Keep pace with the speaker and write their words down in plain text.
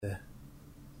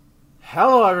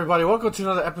Hello, everybody. Welcome to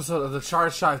another episode of the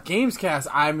Charge Shot Gamescast.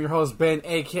 I'm your host, Ben,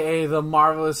 a.k.a. The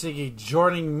Marvelous Iggy.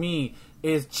 Joining me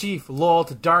is Chief Loyal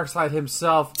to Darkseid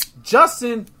himself,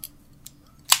 Justin.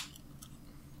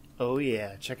 Oh,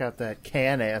 yeah. Check out that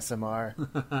can ASMR.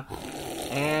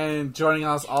 And joining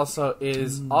us also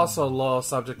is also loyal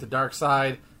subject to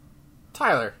Darkseid,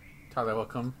 Tyler. Tyler,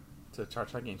 welcome to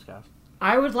Charge Shot Gamescast.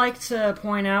 I would like to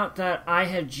point out that I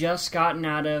had just gotten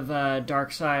out of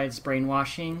Darkseid's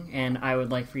brainwashing, and I would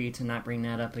like for you to not bring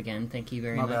that up again. Thank you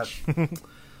very much.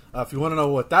 If you want to know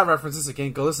what that reference is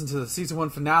again, go listen to the Season 1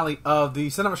 finale of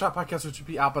the Cinema Shot podcast, which will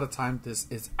be out by the time this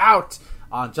is out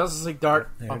on Justice League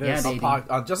Dark. On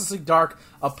Justice League Dark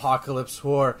Apocalypse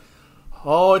War.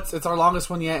 Oh, it's our longest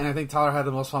one yet, and I think Tyler had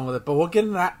the most fun with it. But we'll get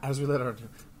into that as we later do.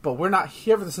 But we're not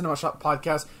here for the Cinema Shot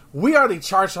podcast. We are the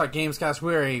Charge Shot Gamescast.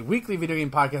 We're a weekly video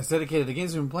game podcast dedicated to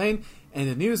games we've been playing and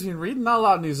the news we've been reading. Not a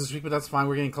lot of news this week, but that's fine.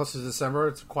 We're getting closer to December.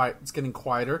 It's getting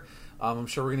quieter. I'm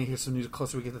sure we're going to hear some news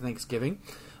closer we get to Thanksgiving.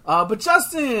 But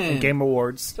Justin! And Game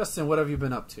Awards. Justin, what have you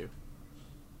been up to?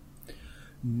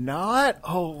 Not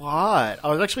a lot. I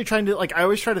was actually trying to, I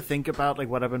always try to think about,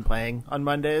 what I've been playing on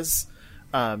Mondays.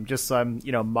 Just so I'm,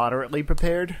 moderately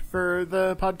prepared for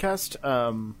the podcast.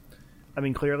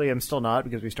 Clearly I'm still not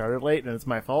because we started late and it's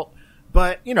my fault.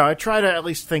 But, I try to at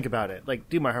least think about it,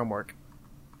 do my homework.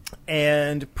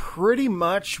 And pretty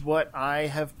much what I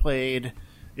have played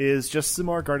is just some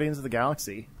more Guardians of the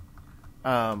Galaxy.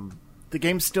 The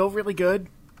game's still really good.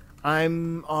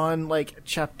 I'm on,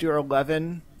 chapter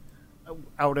 11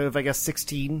 out of,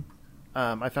 16.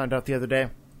 I found out the other day.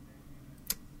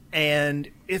 And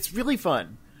it's really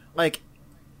fun.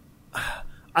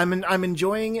 I'm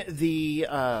enjoying the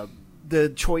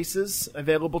choices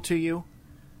available to you,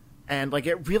 and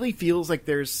it really feels like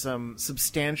there's some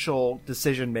substantial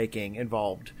decision making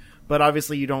involved, but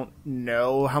obviously you don't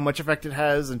know how much effect it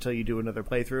has until you do another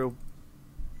playthrough.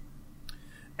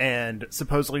 And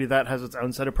supposedly that has its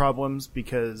own set of problems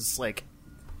because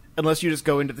unless you just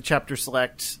go into the chapter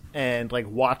select and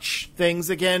watch things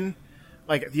again,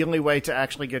 the only way to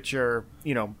actually get your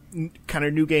kind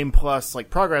of new game plus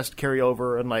progress to carry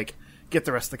over and get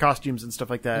the rest of the costumes and stuff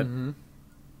like that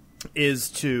is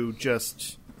to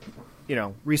just,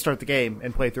 restart the game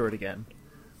and play through it again.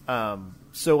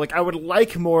 So I would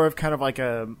like more of kind of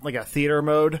a theater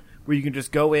mode where you can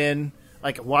just go in,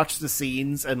 watch the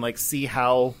scenes and see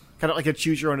how, kind of a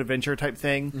choose your own adventure type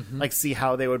thing, see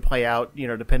how they would play out,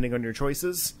 depending on your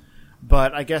choices.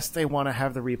 But I guess they want to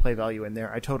have the replay value in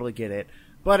there. I totally get it.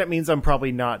 But it means I'm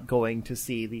probably not going to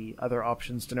see the other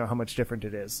options to know how much different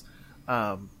it is.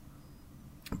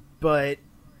 But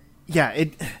yeah,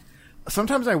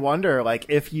 sometimes I wonder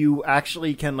if you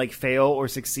actually can fail or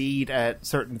succeed at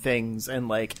certain things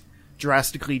and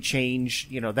drastically change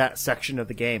that section of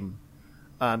the game.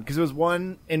 Because there was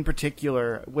one in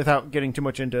particular, without getting too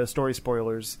much into story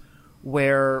spoilers,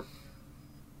 where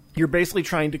you're basically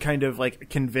trying to kind of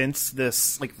convince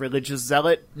this religious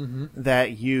zealot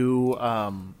that you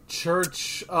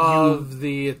Church of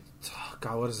the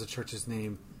God, what is the church's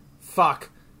name? Fuck.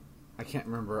 I can't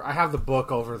remember. I have the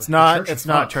book over. It's not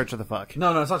Church of the Fuck.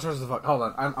 No, it's not Church of the Fuck. Hold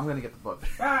on, I'm gonna get the book.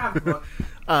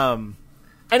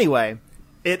 Anyway,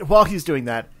 while he's doing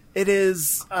that, it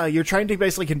is you're trying to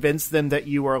basically convince them that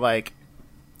you are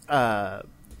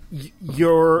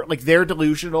you're they're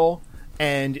delusional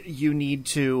and you need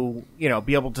to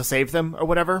be able to save them or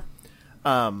whatever.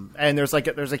 And there's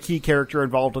a key character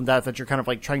involved in that you're kind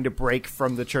of trying to break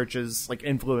from the church's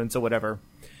influence or whatever.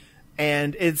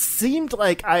 And it seemed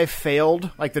like I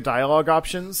failed the dialogue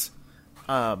options,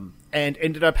 and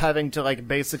ended up having to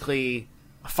basically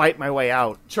fight my way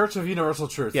out. Church of Universal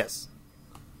Truth. Yes,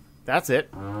 that's it.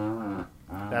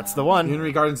 That's the one. You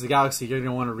read Guardians of the Galaxy, you're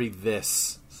gonna want to read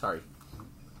this. Sorry.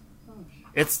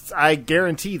 I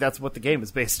guarantee that's what the game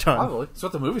is based on. Probably. It's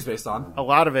what the movie's based on. A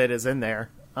lot of it is in there.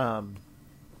 No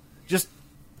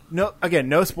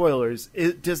spoilers.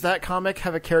 Does that comic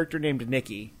have a character named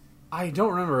Nikki? I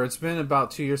don't remember. It's been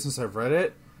about 2 years since I've read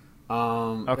it.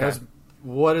 Okay.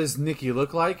 What does Nikki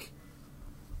look like?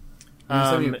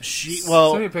 Send me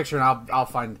a picture and I'll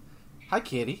find. Hi,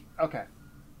 Kitty. Okay.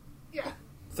 Yeah.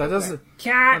 That doesn't.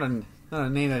 Cat. Not a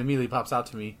name that immediately pops out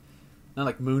to me. Not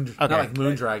like Moon. Okay. Not like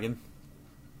Moondragon.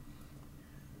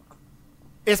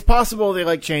 It's possible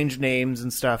they change names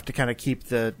and stuff to kind of keep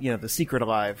the the secret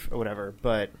alive or whatever.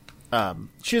 But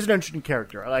she's an interesting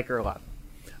character. I like her a lot.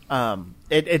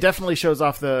 It definitely shows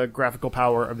off the graphical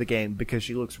power of the game because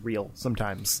she looks real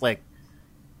sometimes.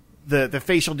 The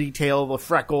facial detail, the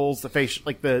freckles, the facial,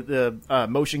 the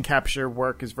motion capture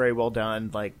work is very well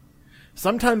done.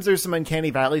 Sometimes there's some Uncanny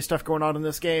Valley stuff going on in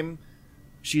this game.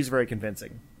 She's very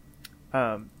convincing.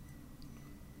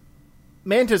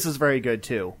 Mantis is very good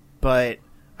too, but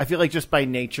I feel like just by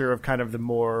nature of kind of the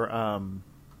more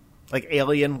like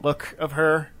alien look of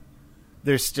her,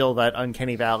 there's still that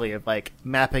uncanny valley of like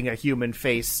mapping a human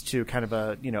face to kind of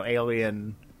a, you know,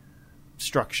 alien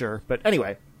structure. But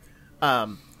anyway,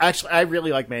 actually, I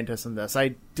really like Mantis in this.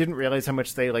 I didn't realize how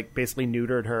much they like basically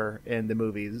neutered her in the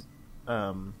movies.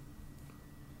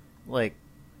 Like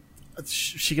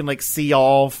she can like see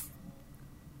all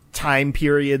time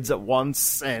periods at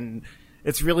once, and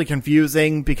it's really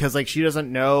confusing because like she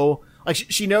doesn't know, like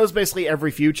she knows basically every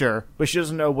future, but she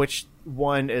doesn't know which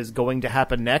one is going to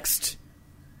happen next.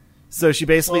 So she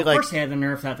basically, well, of course they had to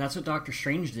nerf that. That's what Doctor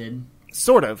Strange did.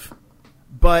 Sort of.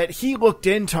 But he looked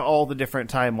into all the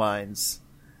different timelines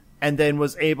and then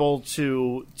was able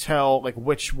to tell, like,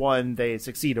 which one they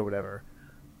succeed or whatever.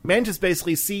 Mantis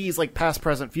basically sees, like, past,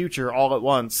 present, future all at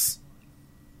once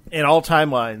in all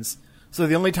timelines. So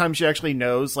the only time she actually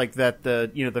knows, like, that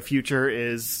the, you know, the future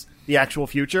is the actual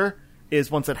future is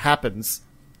once it happens.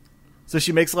 So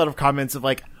she makes a lot of comments of,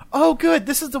 like, oh, good,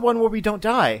 this is the one where we don't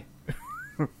die.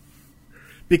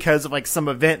 Because of, like, some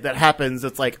event that happens,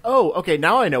 it's like, oh, okay,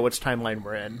 now I know which timeline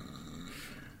we're in.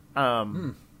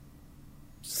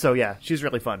 So, yeah, she's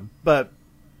really fun. But,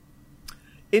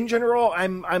 in general,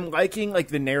 I'm liking, like,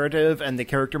 the narrative and the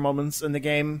character moments in the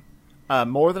game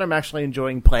more than I'm actually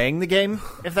enjoying playing the game,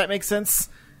 if that makes sense.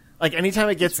 Like, anytime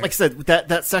it gets, like I said,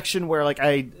 that section where, like,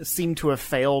 I seem to have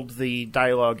failed the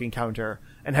dialogue encounter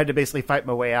and had to basically fight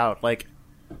my way out, like,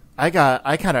 I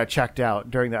kind of checked out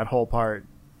during that whole part.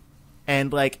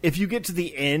 And, like, if you get to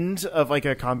the end of, like,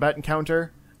 a combat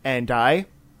encounter and die,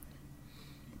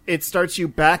 it starts you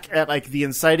back at, like, the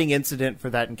inciting incident for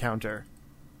that encounter.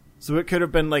 So it could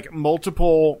have been, like,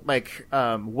 multiple, like,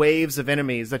 waves of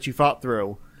enemies that you fought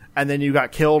through, and then you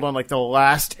got killed on, like, the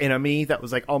last enemy that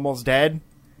was, like, almost dead.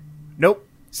 Nope.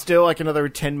 Still, like, another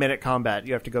 10-minute combat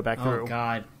you have to go back through. Oh,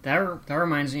 God. That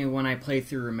reminds me of when I played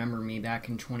through Remember Me back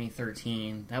in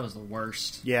 2013. That was the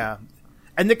worst. Yeah.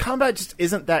 And the combat just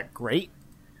isn't that great.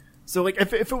 So, like,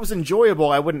 if it was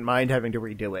enjoyable, I wouldn't mind having to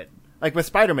redo it. Like, with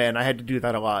Spider-Man, I had to do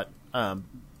that a lot.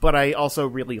 But I also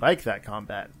really like that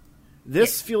combat.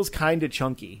 This feels kind of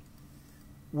chunky.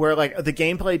 Where, like, the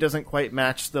gameplay doesn't quite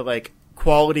match the, like,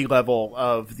 quality level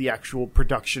of the actual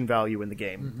production value in the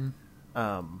game.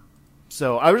 Mm-hmm.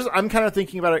 So, I'm kind of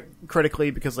thinking about it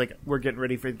critically because, like, we're getting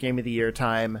ready for the Game of the Year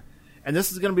time. And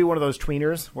this is going to be one of those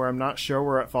tweeners where I'm not sure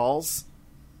where it falls.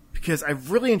 Because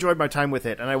I've really enjoyed my time with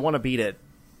it, and I want to beat it.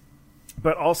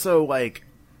 But also, like,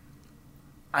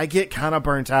 I get kind of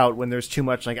burnt out when there's too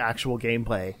much, like, actual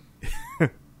gameplay.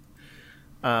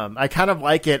 I kind of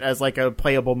like it as, like, a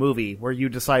playable movie where you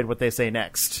decide what they say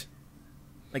next.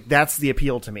 Like, that's the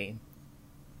appeal to me.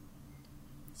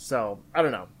 So, I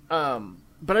don't know.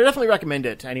 But I definitely recommend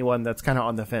it to anyone that's kind of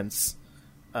on the fence.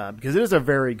 Because it is a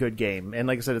very good game. And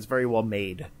like I said, it's very well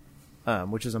made.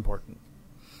 Which is important.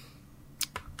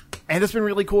 And it's been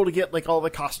really cool to get, like, all the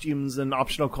costumes and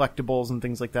optional collectibles and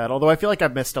things like that. Although I feel like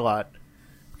I've missed a lot.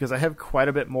 Because I have quite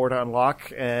a bit more to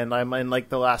unlock. And I'm in, like,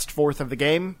 the last fourth of the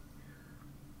game.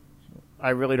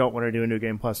 I really don't want to do a New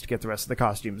Game Plus to get the rest of the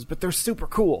costumes. But they're super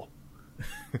cool.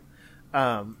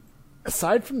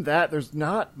 Aside from that, there's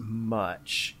not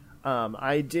much.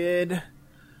 I did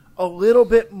a little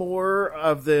bit more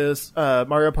of this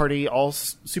Mario Party All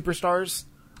Superstars.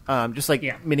 Just like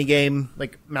minigame,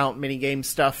 like mount minigame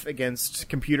stuff against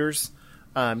computers.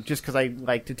 Just because I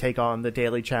like to take on the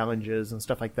daily challenges and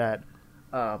stuff like that.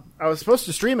 I was supposed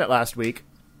to stream it last week,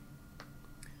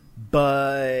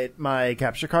 but my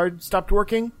capture card stopped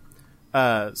working.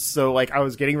 So like I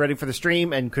was getting ready for the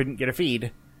stream and couldn't get a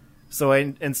feed. So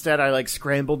instead I like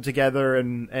scrambled together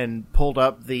and pulled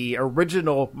up the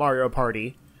original Mario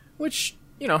Party, which,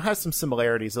 you know, has some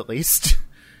similarities at least.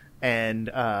 And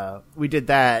we did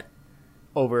that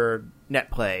over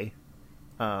NetPlay.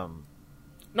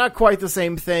 Not quite the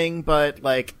same thing, but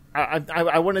like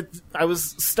I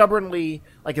was stubbornly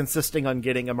like insisting on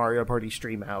getting a Mario Party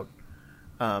stream out.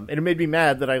 And it made me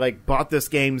mad that I like bought this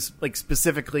game like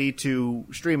specifically to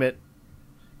stream it.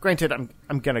 Granted,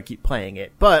 I'm gonna keep playing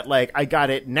it, but like I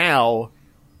got it now,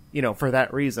 you know, for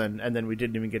that reason, and then we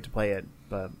didn't even get to play it.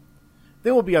 But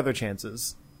there will be other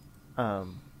chances.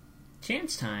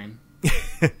 Chance time.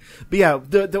 But yeah,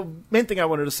 the main thing I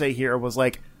wanted to say here was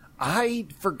like I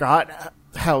forgot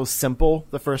how simple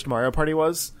the first Mario Party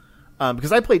was,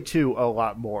 because I played 2 a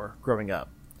lot more growing up,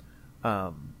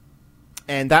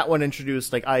 and that one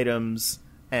introduced like items,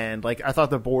 and like I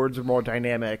thought the boards were more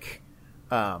dynamic.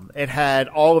 It had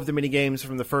all of the mini games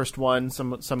from the first one,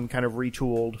 some kind of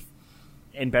retooled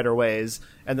in better ways,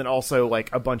 and then also like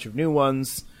a bunch of new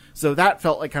ones. So that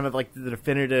felt like kind of like the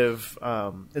definitive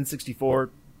N64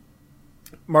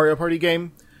 Mario Party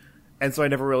game. And so I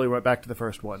never really went back to the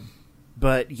first one.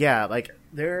 But yeah, like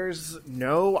there's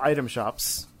no item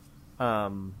shops.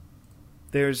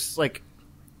 There's like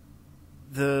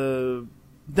that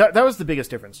was the biggest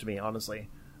difference to me, honestly.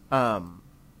 So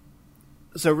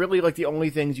really, like the only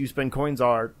things you spend coins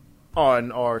on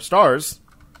are stars,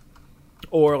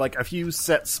 or like a few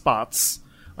set spots.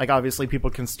 Like obviously, people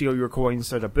can steal your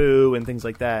coins at a boo and things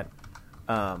like that.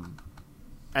 And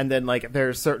then like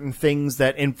there's certain things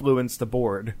that influence the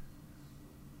board,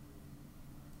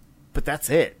 but that's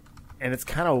it. And it's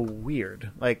kind of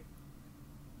weird. Like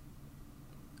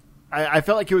I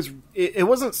felt like it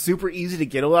wasn't super easy to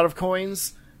get a lot of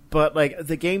coins, but like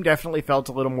the game definitely felt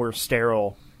a little more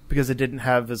sterile because it didn't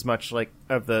have as much like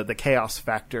of the chaos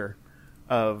factor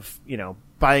of, you know,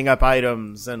 buying up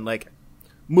items and like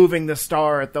moving the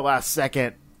star at the last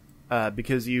second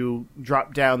because you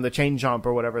drop down the chain jump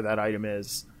or whatever that item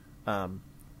is. And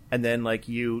then like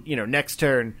you know, next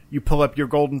turn you pull up your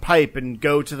golden pipe and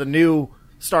go to the new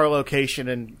star location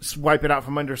and swipe it out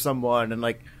from under someone, and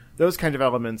like those kind of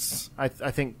elements I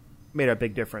think made a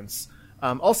big difference.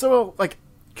 Also, like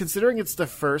considering it's the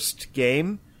first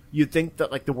game, you'd think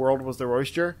that like the world was their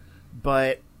oyster,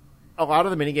 but a lot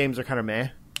of the mini games are kind of meh.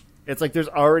 It's like there's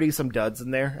already some duds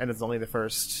in there, and it's only the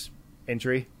first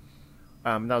entry.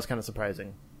 That was kind of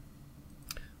surprising.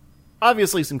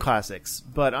 Obviously, some classics,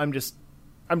 but I'm just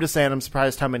saying I'm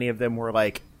surprised how many of them were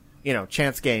like, you know,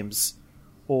 chance games,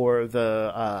 or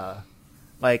the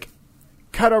like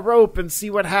cut a rope and see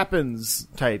what happens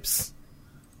types.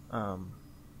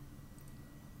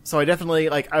 So I definitely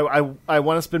like I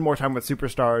want to spend more time with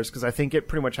Superstars because I think it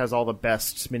pretty much has all the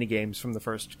best mini games from the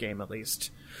first game, at least.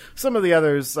 Some of the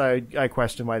others I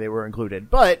question why they were included,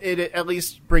 but it at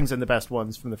least brings in the best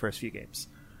ones from the first few games.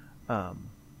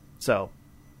 So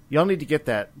y'all need to get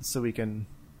that so we can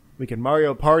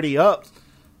Mario Party up.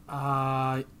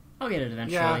 I'll get it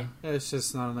eventually. Yeah, it's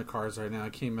just not in the cards right now.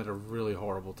 It came at a really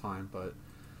horrible time, but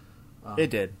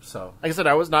it did. So, like I said,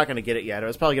 I was not going to get it yet. It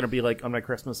was probably going to be like on my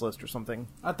Christmas list or something.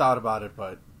 I thought about it,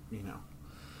 but you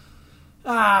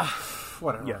know,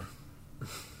 whatever. Yeah.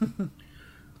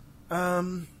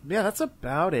 Yeah, that's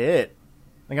about it.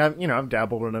 Like I've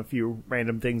dabbled in a few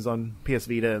random things on PS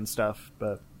Vita and stuff,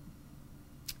 but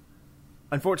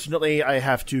unfortunately, I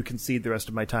have to concede the rest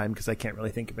of my time because I can't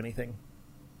really think of anything.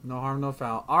 No harm, no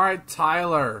foul. All right,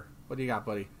 Tyler, what do you got,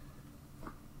 buddy?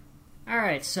 All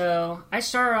right, so I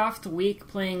started off the week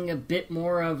playing a bit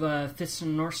more of Fist of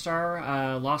the North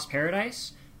Star, Lost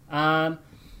Paradise. There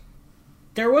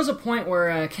was a point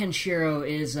where Kenshiro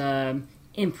is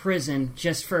in prison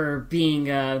just for being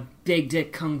a big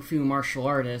dick kung fu martial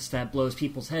artist that blows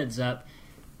people's heads up.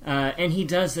 And he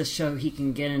does this so he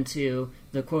can get into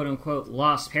the quote-unquote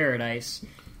Lost Paradise.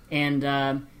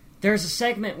 And there's a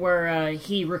segment where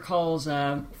he recalls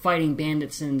fighting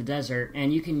bandits in the desert,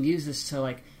 and you can use this to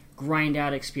like grind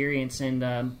out experience and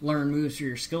learn moves through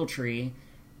your skill tree.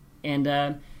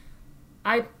 And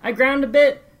I ground a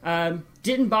bit,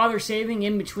 didn't bother saving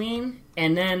in between,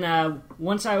 and then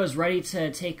once I was ready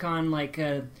to take on like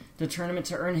the tournament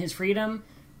to earn his freedom,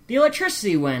 the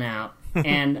electricity went out,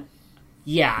 and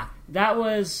yeah,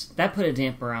 that put a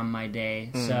damper on my day.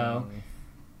 So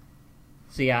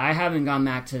yeah, I haven't gone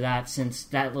back to that since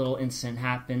that little incident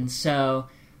happened. So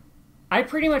I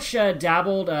pretty much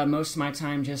dabbled most of my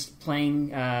time just playing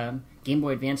Game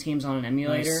Boy Advance games on an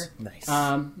emulator. Nice.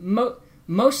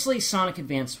 Mostly Sonic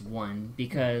Advance 1,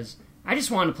 because I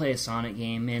just wanted to play a Sonic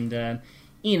game and,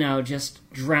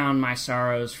 just drown my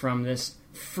sorrows from this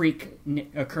freak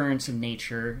occurrence of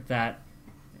nature that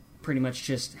pretty much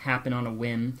just happened on a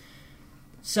whim.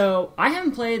 So I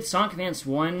haven't played Sonic Advance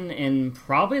 1 in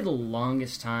probably the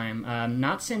longest time.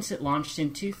 Not since it launched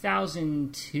in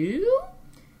 2002?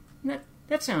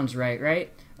 That sounds right?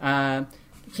 It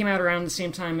came out around the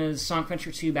same time as Sonic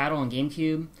Adventure 2 Battle on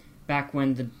GameCube, back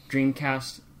when the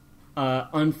Dreamcast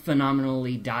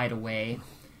unphenomenally died away.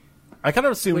 I kind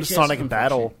of assumed Sonic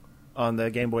Battle on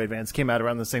the Game Boy Advance came out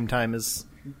around the same time as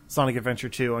Sonic Adventure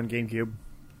 2 on GameCube.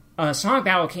 Sonic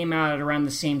Battle came out around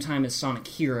the same time as Sonic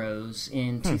Heroes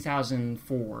in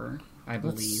 2004, I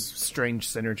believe. That's strange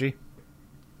synergy.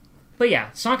 But yeah,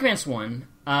 Sonic Advance 1.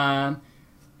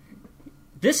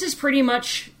 This is pretty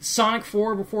much Sonic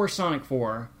 4 before Sonic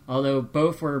 4, although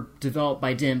both were developed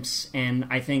by Dimps, and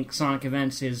I think Sonic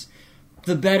Advance is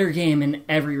the better game in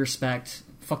every respect.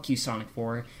 Fuck you, Sonic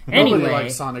 4. Nobody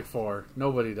likes Sonic 4.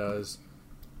 Nobody does.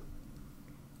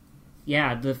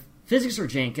 Yeah, the physics are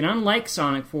jank, and unlike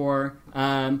Sonic 4,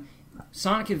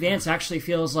 Sonic Advance actually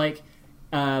feels like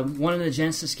one of the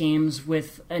Genesis games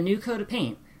with a new coat of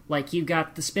paint. Like, you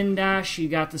got the spin dash, you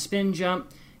got the spin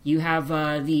jump, you have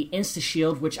the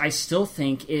Insta-Shield, which I still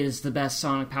think is the best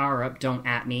Sonic power-up, don't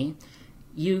at me.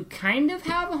 You kind of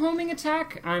have a homing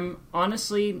attack, I'm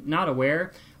honestly not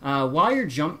aware. While you're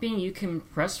jumping, you can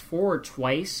press forward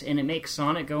twice, and it makes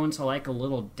Sonic go into like a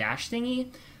little dash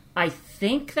thingy. I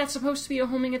think that's supposed to be a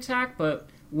homing attack, but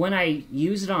when I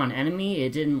use it on enemy,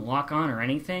 it didn't lock on or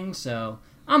anything, so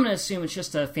I'm going to assume it's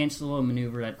just a fancy little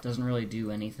maneuver that doesn't really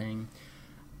do anything.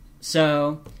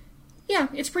 So, yeah,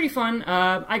 it's pretty fun.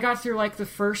 I got through like the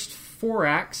first 4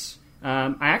 acts.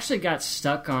 I actually got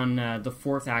stuck on the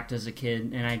 4th act as a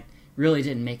kid, and I really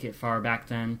didn't make it far back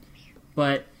then.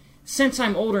 But since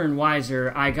I'm older and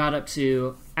wiser, I got up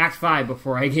to Act 5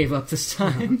 before I gave up this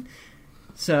time.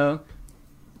 So,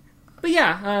 but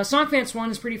yeah, Sonic Advance 1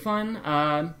 is pretty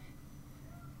fun.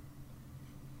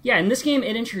 Yeah, in this game,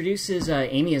 it introduces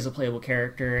Amy as a playable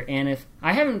character, and if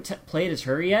I haven't played as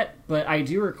her yet, but I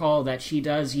do recall that she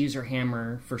does use her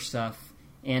hammer for stuff,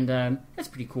 and that's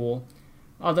pretty cool.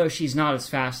 Although she's not as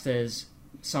fast as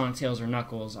Sonic, Tails, or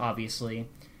Knuckles, obviously,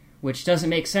 which doesn't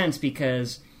make sense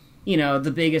because, you know, the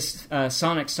biggest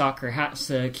Sonic stalker has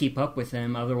to keep up with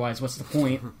him, otherwise what's the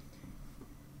point?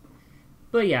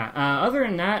 But yeah, other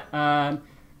than that,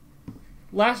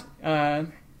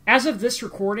 as of this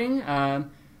recording,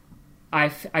 I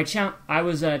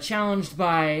was challenged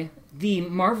by the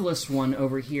Marvelous One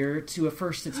over here to a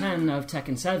 1st to 10 of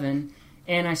Tekken 7,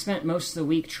 and I spent most of the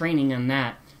week training on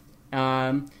that.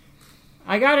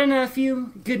 I got in a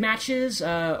few good matches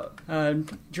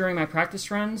during my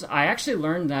practice runs. I actually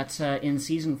learned that in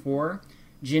Season 4,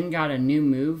 Jin got a new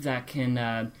move that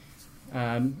can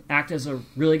act as a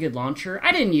really good launcher.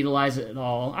 I didn't utilize it at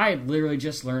all. I literally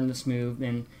just learned this move,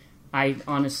 and I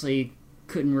honestly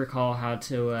couldn't recall how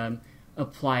to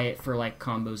apply it for like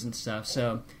combos and stuff.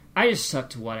 So I just stuck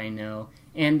to what I know.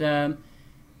 And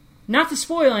not to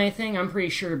spoil anything, I'm pretty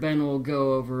sure Ben will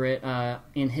go over it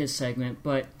in his segment,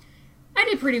 but I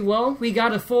did pretty well. We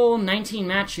got a full 19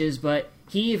 matches, but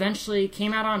he eventually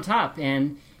came out on top,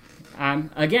 and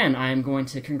again, I'm going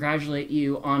to congratulate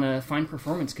you on a fine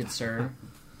performance, good sir.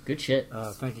 Good shit.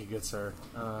 Thank you, good sir.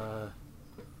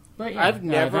 But yeah, I've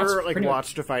never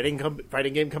watched a fighting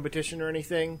game competition or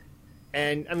anything,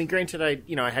 and I mean, granted, I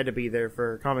had to be there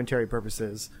for commentary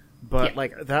purposes, but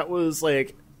that was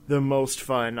like the most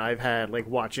fun I've had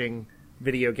watching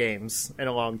video games in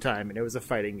a long time, and it was a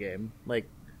fighting game. It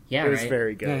was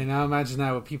very good. Yeah, now imagine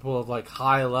that with people of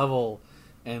high level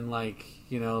and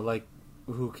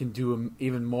who can do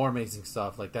even more amazing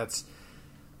stuff. That's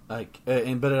but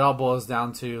it all boils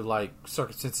down to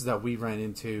circumstances that we ran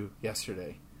into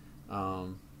yesterday. Yeah.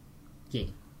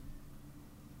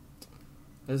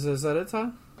 Is that it,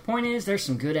 Tom? Point is, there's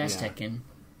some good ass Tekken.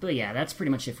 But yeah, that's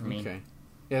pretty much it for me. Okay.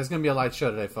 Yeah, it's gonna be a light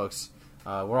show today, folks.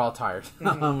 We're all tired,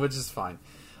 which is fine.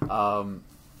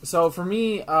 So for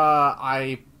me,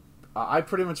 I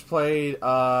pretty much played.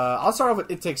 I'll start off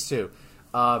with It Takes Two.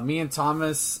 Me and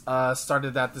Thomas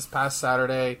started that this past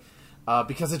Saturday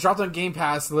because it dropped on Game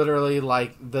Pass literally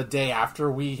the day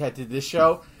after we had did this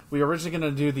show. We were originally going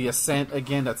to do the Ascent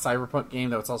again, that Cyberpunk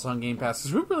game that was also on Game Pass,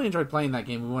 because we really enjoyed playing that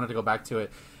game. We wanted to go back to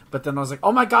it. But then I was like,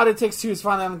 oh my god, It Takes Two is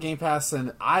finally on Game Pass,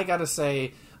 and I gotta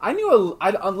say, I knew,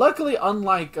 luckily,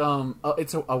 unlike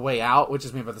It's a Way Out, which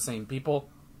is made by the same people,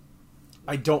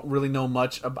 I don't really know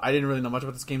much. I didn't really know much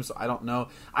about this game, so I don't know.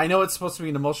 I know it's supposed to be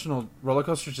an emotional roller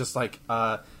coaster, just like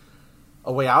A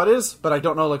Way Out is, but I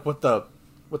don't know what the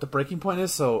breaking point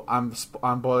is. So I'm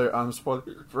spoiler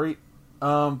free.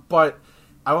 But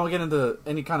I won't get into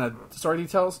any kind of story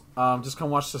details. Just come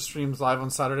watch the streams live on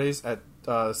Saturdays at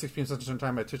 6 p.m. Central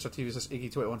Time at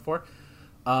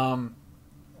twitch.tv/Iggy2814.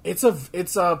 It's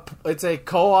a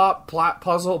co-op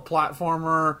puzzle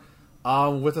platformer.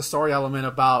 With a story element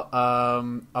about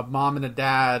a mom and a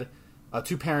dad,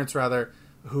 2 parents rather,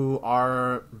 who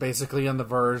are basically on the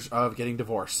verge of getting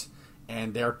divorced,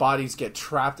 and their bodies get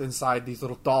trapped inside these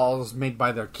little dolls made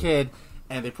by their kid,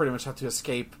 and they pretty much have to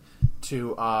escape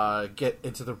to get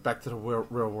into back to the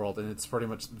real world, and it's pretty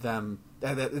much them.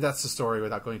 That's the story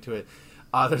without going to it.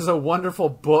 There's a wonderful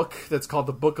book that's called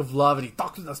The Book of Love, and he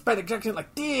talks with a Spanish accent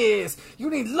like this. You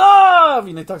need love!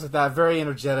 He talks like that. Very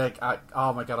energetic.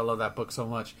 Oh my god, I love that book so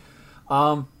much.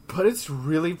 But it's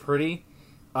really pretty.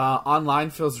 Online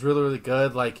feels really, really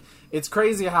good. It's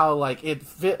crazy how,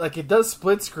 it does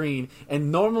split screen,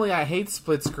 and normally I hate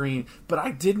split screen, but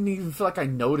I didn't even feel like I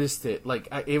noticed it.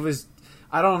 It was,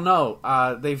 I don't know.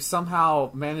 They've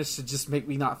somehow managed to just make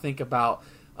me not think about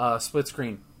split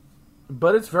screen.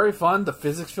 But it's very fun. The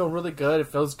physics feel really good. It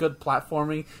feels good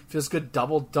platforming. It feels good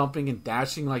double dumping and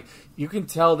dashing. Like, you can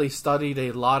tell they studied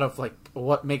a lot of, like,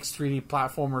 what makes 3D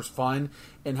platformers fun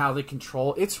and how they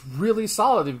control. It's really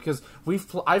solid because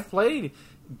I've played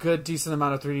good, decent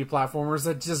amount of 3D platformers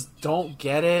that just don't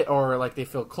get it, or, like, they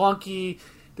feel clunky,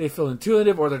 they feel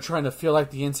intuitive, or they're trying to feel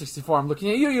like the N64. I'm looking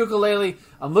at you, Yooka-Laylee.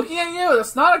 I'm looking at you.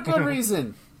 That's not a good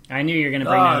reason. I knew you were going to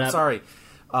bring that up. Sorry.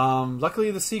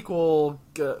 Luckily, the sequel,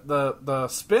 the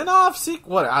spin-off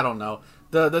sequel, what, I don't know.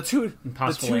 The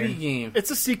 2D game.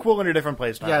 It's a sequel in a different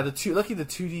place now. Yeah, lucky the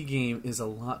 2D game is a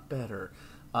lot better.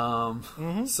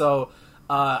 So,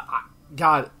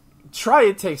 God, try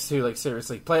It Takes Two. Like,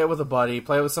 seriously, play it with a buddy.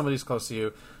 Play it with somebody who's close to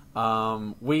you.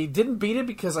 We didn't beat it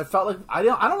because I felt like I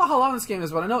don't know how long this game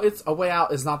is, but I know it's A Way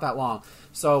Out is not that long.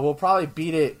 So we'll probably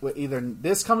beat it with either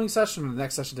this coming session or the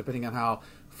next session, depending on how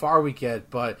far we get.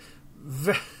 But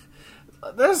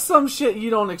there's some shit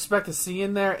you don't expect to see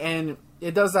in there, and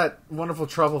it does that wonderful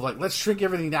trouble of, like, let's shrink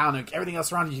everything down and make everything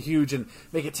else around you huge and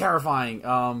make it terrifying.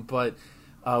 But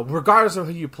regardless of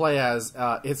who you play as,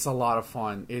 it's a lot of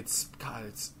fun. It's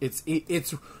going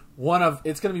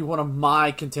to be one of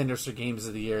my contenders for games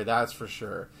of the year. That's for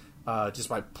sure. Just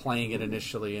by playing it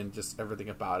initially and just everything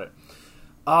about it.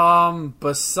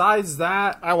 Besides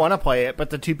that, I want to play it, but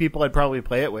the two people I'd probably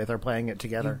play it with are playing it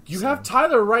together. You have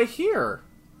Tyler right here.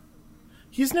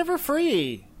 He's never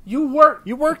free. You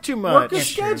work too much. Work a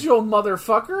schedule,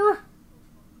 motherfucker.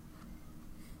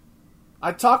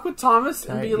 I talk with Thomas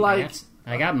and be like,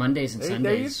 I got Mondays and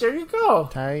Sundays. There you go.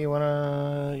 Ty, you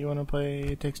wanna play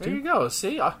It Takes Two? There you go.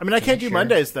 See, I mean, I can't do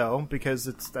Mondays though because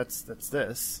that's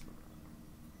this.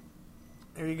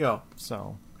 There you go.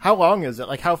 So, how long is it?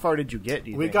 Like, how far did you get?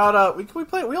 Do you think?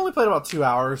 We only played about 2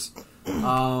 hours,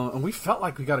 and we felt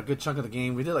like we got a good chunk of the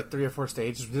game. We did like 3 or 4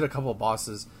 stages. We did a couple of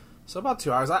bosses, so about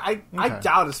 2 hours. I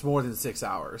doubt it's more than 6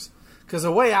 hours because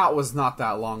The Way Out was not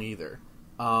that long either.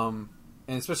 And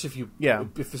especially if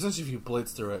you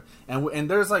blitz through it, and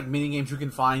there's like mini games you can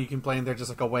find, you can play, and they're just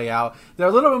like A Way Out. They're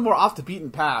a little bit more off the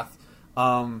beaten path,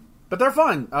 but they're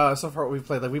fun. So far, we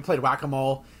played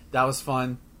Whack-A-Mole. That was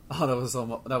fun. Oh,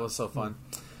 that was so fun.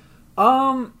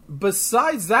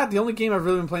 Besides that, the only game I've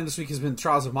really been playing this week has been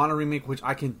Trials of Mana Remake, which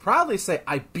I can proudly say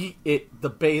I beat the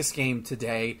base game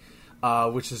today,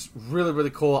 which is really, really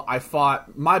cool.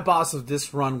 My boss of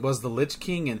this run was the Lich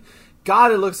King, and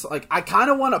God, it looks like I kind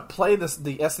of want to play the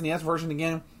SNES version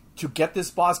again to get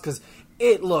this boss, because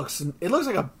it looks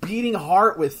like a beating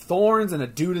heart with thorns and a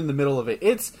dude in the middle of it.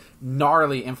 It's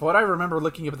gnarly, and for what I remember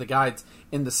looking up at the guides,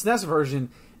 in the SNES version,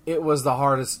 it was the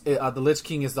hardest. The Lich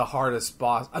King is the hardest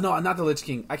boss. No, not the Lich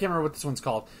King. I can't remember what this one's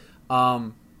called.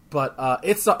 But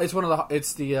it's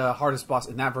the hardest boss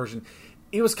in that version.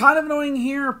 It was kind of annoying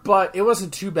here, but it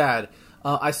wasn't too bad.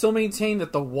 I still maintain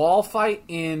that the wall fight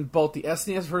in both the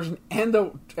SNES version and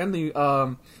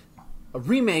the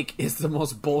remake is the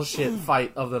most bullshit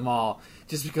fight of them all.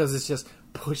 Just because it's just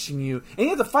pushing you, and you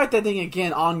have to fight that thing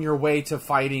again on your way to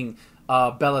fighting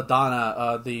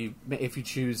Belladonna. If you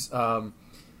choose.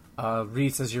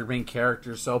 Reese as your main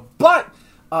character. So, but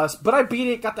I beat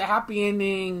it. Got the happy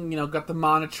ending. Got the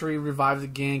mana tree revived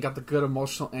again. Got the good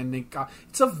emotional ending.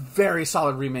 It's a very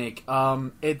solid remake.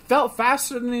 It felt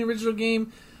faster than the original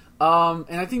game, and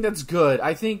I think that's good.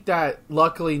 I think that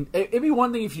luckily it'd be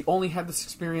one thing if you only had this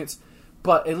experience,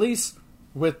 but at least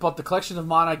with both the Collection of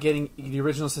Mana, getting the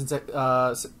original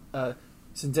Senzetsu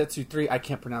 3. I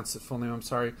can't pronounce the full name. I'm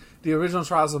sorry. The original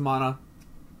Trials of Mana.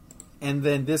 And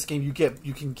then this game, you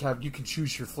can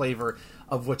choose your flavor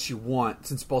of what you want,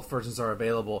 since both versions are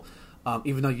available.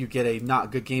 Even though you get a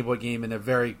not good Game Boy game and a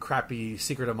very crappy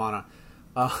Secret of Mana.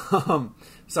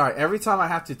 Sorry, every time I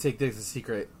have to take this as a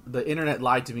secret, the internet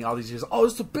lied to me all these years. Oh,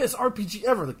 it's the best RPG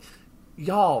ever. Like,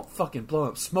 y'all fucking blowing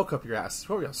up smoke up your ass.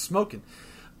 What were y'all smoking?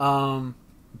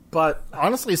 But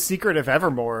honestly, Secret of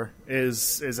Evermore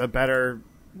is a better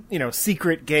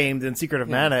secret game than Secret of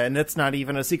Mana, and it's not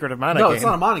even a Secret of Mana game. No, it's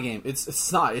not a Mana game.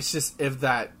 It's not. It's just it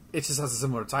just has a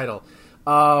similar title.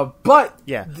 But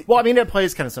yeah, well, I mean, it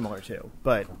plays kind of similar too,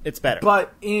 but it's better.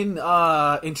 But in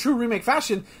true remake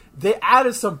fashion, they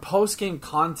added some post game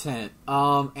content,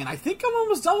 and I think I'm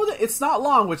almost done with it. It's not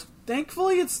long, which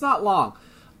thankfully it's not long.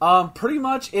 Pretty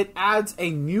much, it adds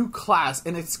a new class,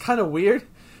 and it's kind of weird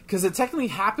because it technically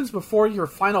happens before your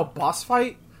final boss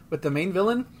fight with the main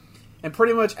villain. And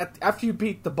pretty much after you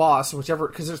beat the boss,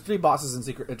 because there's 3 bosses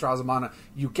in Trials of Mana,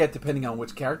 you get depending on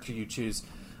which character you choose.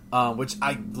 Which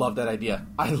I love that idea.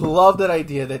 I love that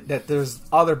idea that there's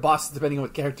other bosses depending on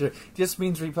what character. It just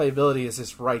means replayability is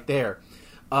just right there.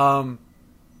 And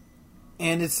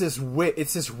And it's this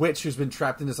witch who's been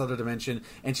trapped in this other dimension,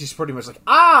 and she's pretty much like,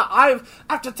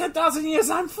 after 10,000 years,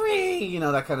 I'm free,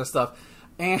 that kind of stuff.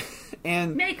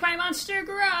 And make my monster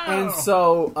grow. And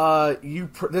so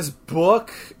this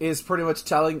book is pretty much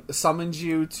summons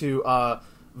you to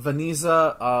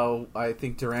Veneza, I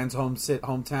think Duran's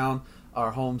hometown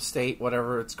or home state,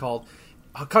 whatever it's called,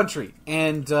 a country.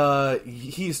 And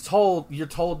you're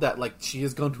told that like she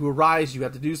is going to arise. You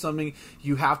have to do something.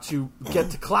 You have to get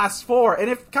to class 4,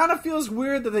 and it kind of feels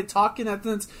weird that they talk in that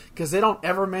sense because they don't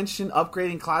ever mention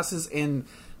upgrading classes in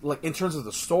terms of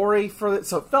the story for it.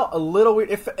 So it felt a little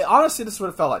weird. Honestly, this is what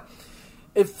it felt like.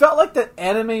 It felt like that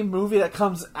anime movie that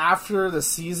comes after the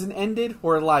season ended,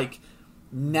 where like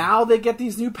now they get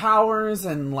these new powers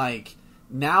and like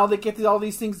now they get to all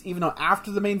these things, even though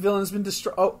after the main villain has been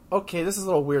destroyed. Oh, okay, this is a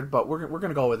little weird, but we're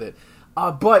gonna go with it.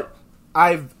 But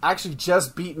I've actually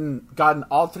just gotten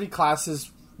all 3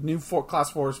 classes,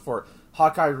 class 4s for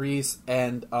Hawkeye, Reese,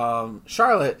 and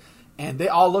Charlotte. And they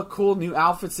all look cool, new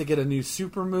outfits, they get a new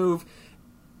super move.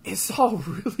 It's all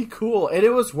really cool, and it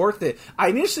was worth it. I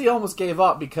initially almost gave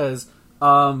up because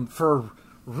for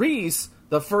Reese,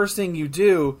 the first thing you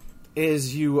do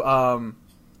is you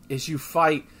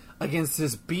fight against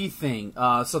this bee thing.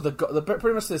 So the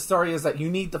pretty much the story is that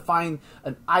you need to find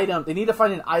an item. They need to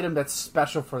find an item that's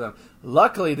special for them.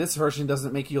 Luckily, this version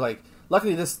doesn't make you like.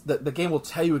 Luckily, the game will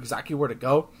tell you exactly where to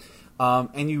go.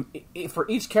 And for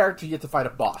each character, you get to fight a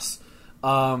boss.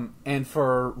 And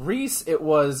for Reese, it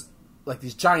was like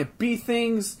these giant bee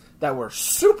things that were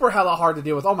super hella hard to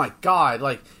deal with. Oh my god!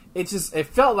 Like it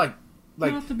felt like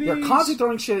they're constantly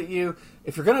throwing shit at you.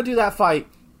 If you're gonna do that fight,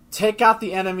 take out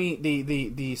the enemy,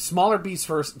 the smaller beast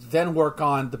first, then work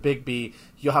on the big bee.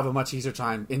 You'll have a much easier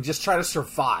time, and just try to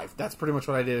survive. That's pretty much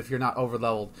what I did. If you're not over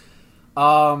leveled.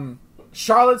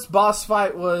 Charlotte's boss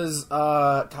fight was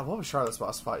God. What was Charlotte's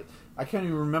boss fight? I can't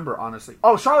even remember, honestly.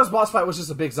 Oh, Charlotte's boss fight was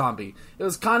just a big zombie. It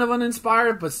was kind of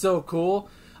uninspired, but still cool.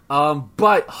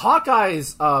 But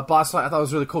Hawkeye's boss fight I thought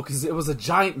was really cool because it was a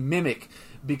giant mimic.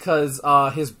 Because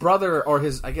his brother, or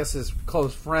his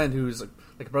close friend, who's like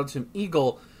a brother to him,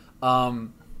 Eagle,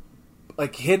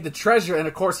 hid the treasure, and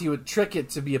of course he would trick it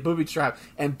to be a booby trap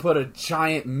and put a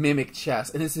giant mimic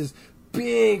chest. And it's his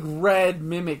big red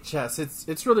mimic chest.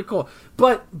 It's really cool.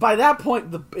 But by that point,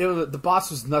 the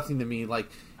boss was nothing to me. Like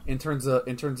in terms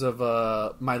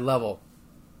of my level.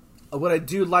 What I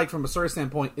do like from a story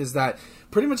standpoint is that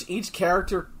pretty much each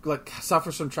character like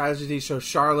suffers from tragedy. So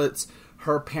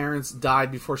her parents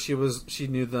died before she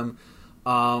knew them.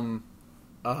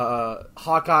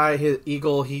 Hawkeye,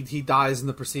 Eagle, he dies in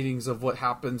the proceedings of what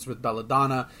happens with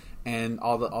Belladonna and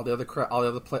all the other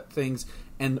things.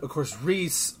 And of course,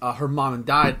 Reese, her mom and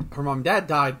dad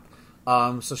died.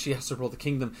 So she has to rule the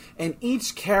kingdom. And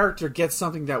each character gets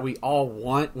something that we all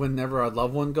want whenever a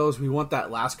loved one goes. We want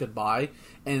that last goodbye.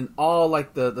 And all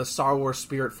like the Star Wars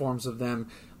spirit forms of them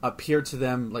appear to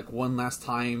them like one last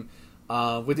time.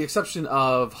 With the exception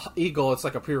of Eagle, it's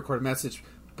like a pre-recorded message.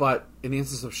 But in the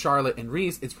instance of Charlotte and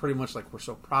Reese, it's pretty much like, we're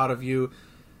so proud of you.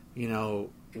 You know,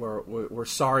 we're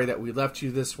sorry that we left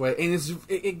you this way. And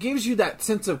it gives you that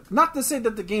sense of, not to say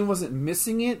that the game wasn't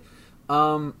missing it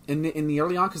in the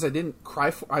early on, because I didn't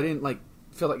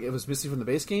feel like it was missing from the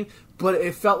base game, but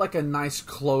it felt like a nice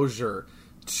closure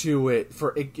to it.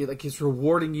 Like it's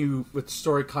rewarding you with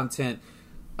story content.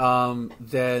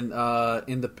 Then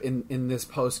in this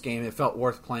post game, it felt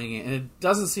worth playing it, and it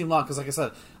doesn't seem long because, like I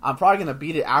said, I'm probably gonna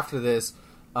beat it after this.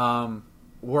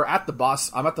 We're at the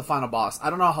boss. I'm at the final boss. I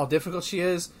don't know how difficult she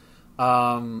is.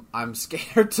 I'm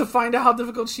scared to find out how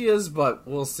difficult she is, but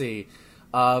we'll see.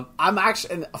 I'm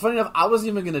actually, and funny enough, I wasn't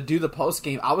even gonna do the post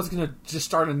game. I was gonna just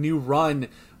start a new run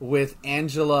with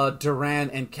Angela, Duran,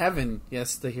 and Kevin.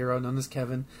 Yes, the hero known as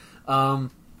Kevin.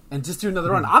 And just do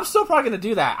another run. I'm still probably going to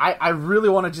do that. I really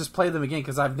want to just play them again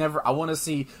because I want to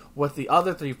see what the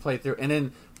other three play through, and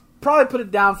then probably put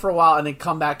it down for a while and then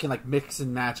come back and like mix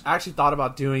and match. I actually thought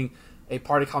about doing a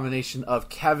party combination of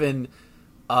Kevin,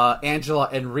 Angela,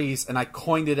 and Reese, and I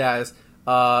coined it as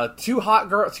two hot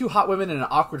women and an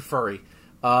awkward furry.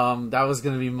 That was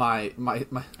going to be my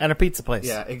and a pizza place.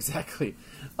 Yeah, exactly.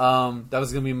 That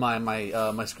was going to be my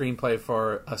screenplay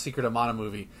for a Secret of Mana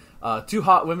movie. Two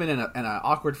hot women and an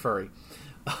awkward furry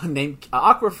named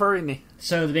awkward furry.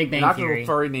 So the Big Bang Theory. Awkward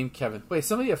furry named Kevin. Wait,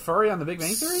 somebody a furry on the Big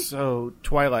Bang Theory? So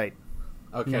Twilight.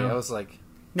 Okay, no. I was like,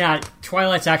 nah.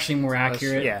 Twilight's actually more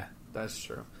accurate. Yeah, that's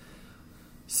true.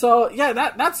 So yeah,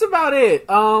 that's about it.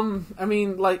 I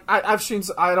mean, like I've streamed.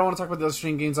 I don't want to talk about the other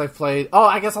stream games I've played. Oh,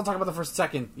 I guess I'll talk about the first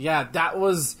second. Yeah, that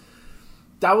was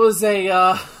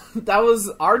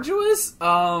arduous.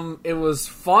 It was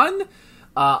fun.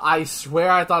 I swear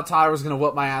I thought Tyler was going to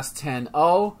whoop my ass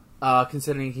 10-0,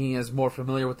 considering he is more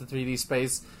familiar with the 3D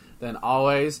space than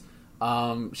always.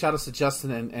 Shout outs to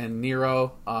Justin and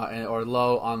Nero or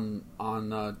Lo on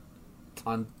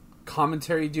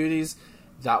commentary duties.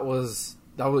 That was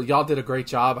y'all did a great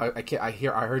job. I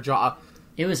heard y'all.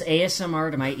 It was ASMR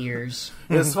to my ears.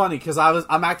 It's funny because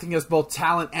I'm acting as both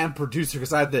talent and producer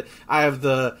because I have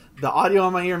the audio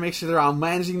on my ear, make sure that I'm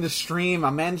managing the stream,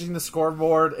 I'm managing the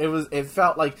scoreboard. It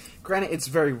felt like, granted, it's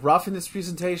very rough in this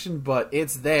presentation, but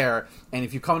it's there. And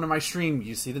if you come to my stream,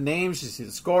 you see the names, you see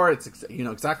the score. It's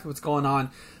exactly what's going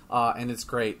on, and it's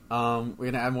great. We're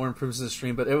gonna add more improvements to the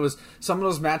stream, but some of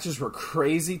those matches were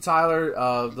crazy. Tyler,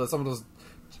 some of those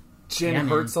Jin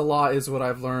hurts a lot is what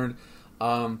I've learned.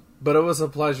 But it was a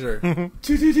pleasure. Nice. Of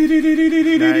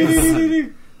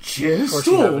course,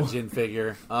 you have a Jin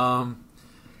figure. But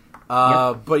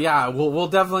yeah, we'll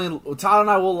definitely. Tyler and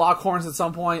I will lock horns at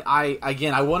some point. I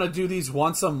want to do these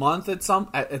once a month at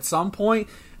some point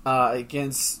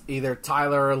against either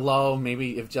Tyler or Lo.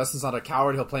 Maybe if Justin's not a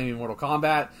coward, he'll play me in Mortal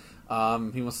Kombat.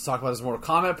 He wants to talk about his Mortal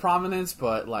Kombat prominence,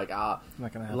 but not gonna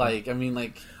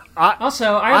happen.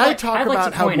 I talk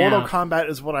about how Mortal Kombat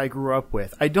is what I grew up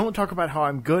with. I don't talk about how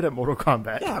I'm good at Mortal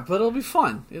Kombat. Yeah, but it'll be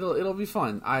fun. It'll be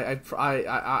fun.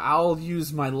 I'll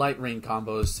use my light rain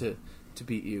combos to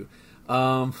beat you.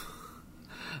 Also,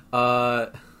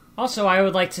 I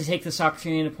would like to take this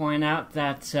opportunity to point out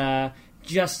that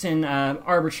Justin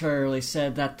arbitrarily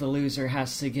said that the loser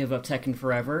has to give up Tekken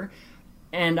forever,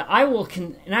 and I will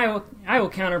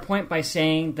counterpoint by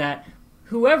saying that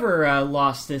whoever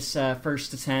lost this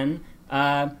first to 10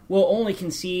 will only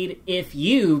concede if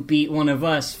you beat one of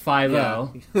us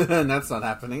 5-0. Yeah. That's not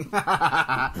happening.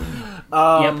 Yep.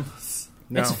 No.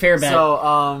 It's a fair bet.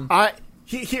 So,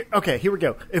 here we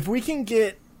go. If we can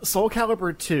get Soul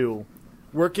Calibur 2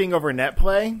 working over net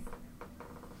play,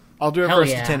 I'll do a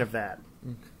first to 10 of that.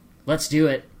 Let's do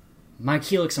it. My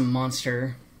Keelik's a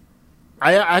monster.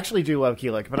 I actually do love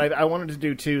Keelik, but I wanted to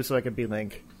do 2 so I could be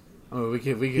Link. We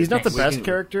can, he's not the best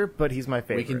character, but he's my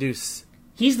favorite. We can do.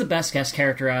 He's the best guest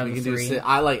character out of the 3.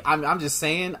 I'm just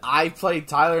saying. I played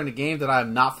Tyler in a game that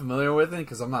I'm not familiar with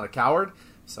because I'm not a coward.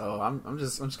 So I'm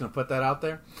just gonna put that out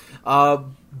there. But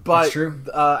that's true.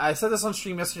 I said this on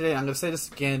stream yesterday. And I'm gonna say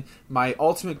this again. My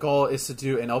ultimate goal is to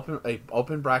do an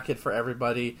open bracket for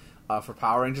everybody. For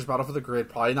Power Rangers Battle for the Grid,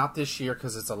 probably not this year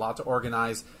because it's a lot to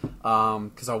organize.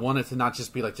 Because I want it to not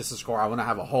just be like just a score. I want to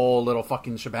have a whole little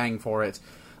fucking shebang for it.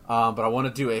 But I want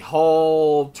to do a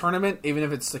whole tournament, even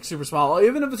if it's like super small,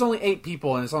 even if it's only 8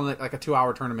 people and it's only like a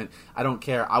 2-hour tournament. I don't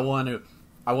care. I want to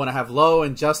have Lo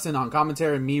and Justin on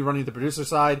commentary, and me running the producer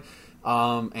side,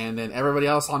 and then everybody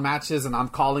else on matches. And I'm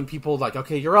calling people like,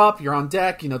 okay, you're up, you're on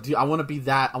deck. I want to be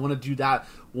that. I want to do that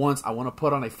once. I want to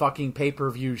put on a fucking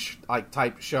pay-per-view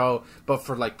type show, but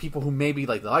for like people who maybe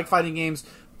they like fighting games,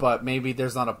 but maybe they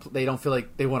don't feel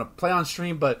like they want to play on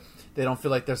stream, but they don't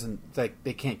feel like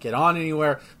they can't get on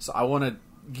anywhere. So I want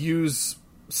to use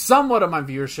somewhat of my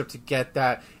viewership to get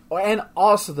that. And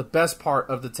also the best part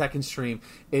of the Tekken stream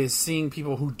is seeing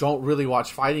people who don't really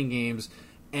watch fighting games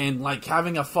and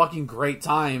having a fucking great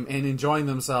time and enjoying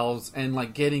themselves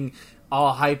and getting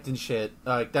all hyped and shit.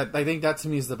 That I think that to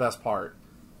me is the best part.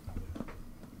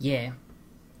 Yeah.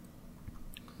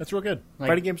 That's real good.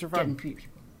 Fighting games are fun.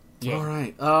 Yeah. All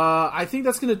right. I think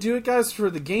that's going to do it, guys, for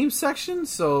the game section.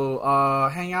 So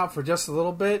hang out for just a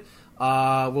little bit.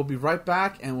 We'll be right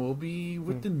back, and we'll be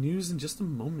with the news in just a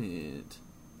moment.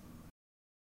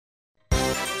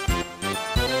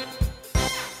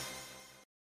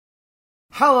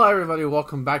 Hello, everybody.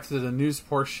 Welcome back to the news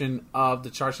portion of the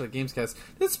Charge Light Gamescast.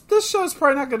 This show is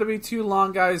probably not going to be too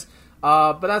long, guys.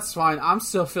 But that's fine. I'm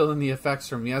still feeling the effects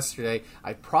from yesterday.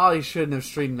 I probably shouldn't have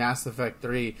streamed Mass Effect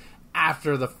 3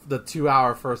 after the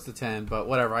 2-hour first to 10, but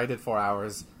whatever. I did 4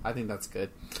 hours. I think that's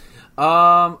good.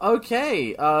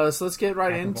 Okay, so let's get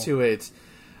right into it.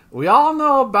 We all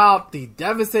know about the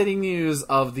devastating news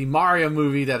of the Mario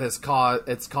movie that has caused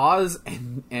its cause,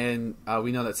 and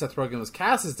we know that Seth Rogen was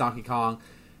cast as Donkey Kong,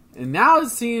 and now it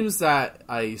seems that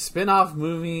a spin-off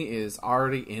movie is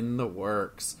already in the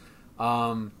works.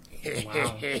 Wow.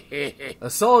 A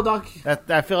solo Donkey...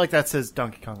 I feel like that says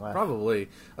Donkey Kong laugh. Probably.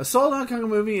 A solo Donkey Kong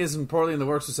movie is reportedly in the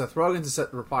works with Seth Rogen to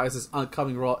reprise his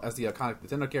upcoming role as the iconic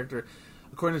Nintendo character.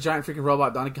 According to Giant Freaking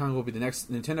Robot, Donkey Kong will be the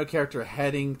next Nintendo character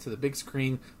heading to the big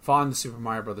screen following the Super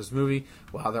Mario Bros. Movie,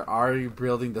 while they're already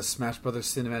building the Smash Bros.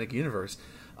 Cinematic Universe.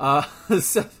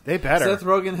 They better. Seth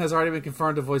Rogen has already been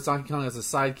confirmed to voice Donkey Kong as a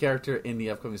side character in the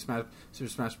upcoming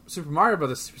Super Mario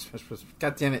Bros.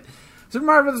 God damn it. Super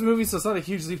Mario Bros. Movie, so it's not a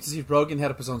huge leap to see Rogen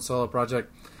head up his own solo project.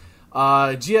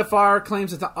 GFR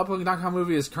claims that the upcoming Donkey Kong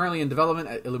movie is currently in development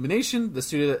at Illumination, the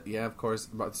studio that, of course,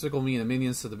 brought Sickle Me and the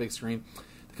Minions to the big screen.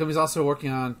 The company's also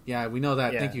working on, we know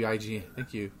that. Yeah. Thank you, IG.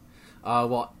 Thank you.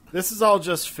 This is all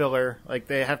just filler. Like,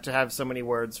 they have to have so many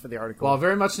words for the article. Well,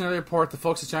 very much in the report, the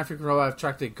folks at Giant Freaking Robot have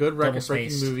tracked a good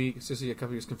record-breaking movie. Associated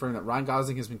Company has confirmed that Ryan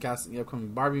Gosling has been cast in the upcoming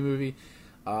Barbie movie,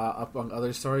 among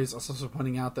other stories. Also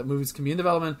pointing out that movies can be in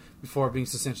development before being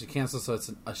substantially canceled, so it's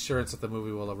an assurance that the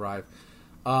movie will arrive.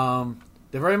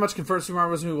 They very much confirmed Super Mario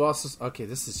Bros. Movie will also... Okay,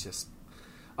 this is just...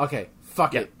 Okay,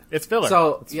 fuck it. It's filler.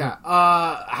 So,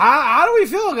 how do we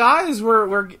feel, guys?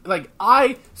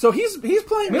 So he's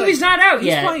playing... Movie's not out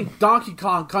yet. He's playing Donkey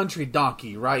Kong Country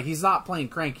Donkey, right? He's not playing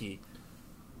Cranky.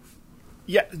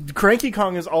 Yeah, Cranky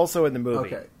Kong is also in the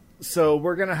movie. Okay. So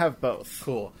we're going to have both.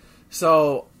 Cool.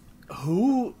 So,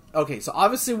 Okay, so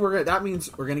obviously that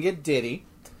means we're going to get Diddy.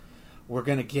 We're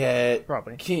going to get...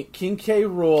 Probably. King K.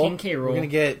 Rool. King K. Rool. We're going to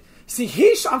get... See,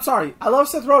 I'm sorry. I love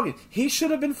Seth Rogen. He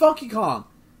should have been Funky Kong.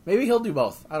 Maybe he'll do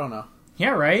both. I don't know. Yeah,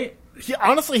 right?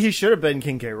 Honestly, he should have been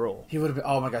King K. Rool. He would have been...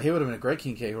 Oh, my God. He would have been a great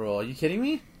King K. Rool. Are you kidding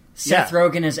me? Seth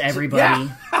Rogen is everybody.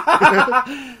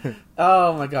 Yeah.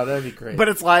 Oh, my God. That would be great. But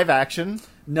it's live action.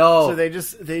 No. So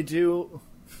they do...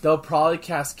 They'll probably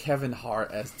cast Kevin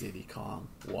Hart as Diddy Kong.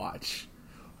 Watch.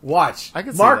 I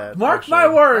can see that. Mark my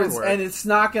words, and it's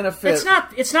not going to fit.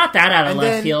 It's not that out of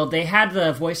left field. They had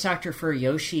the voice actor for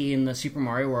Yoshi in the Super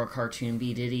Mario World cartoon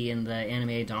be Diddy in the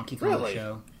animated Donkey Kong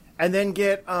show. And then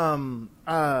get Dwayne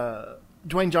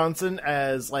Johnson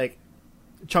as like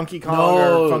Chunky Kong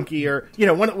or Funky or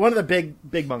one of the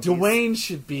big monkeys. Dwayne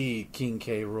should be King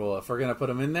K. Rool if we're going to put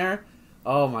him in there.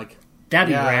 Oh my God. That'd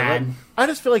be rad. I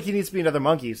just feel like he needs to be another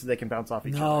monkey so they can bounce off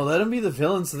each other. No, let him be the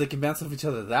villain so they can bounce off each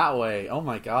other that way. Oh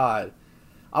my God.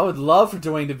 I would love for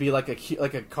Dwayne to be like a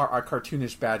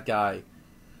cartoonish bad guy.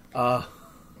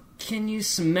 Can you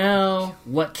smell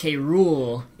what K.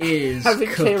 Rool is having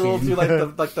cooking? K. Rool do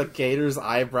like the gator's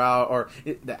eyebrow or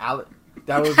that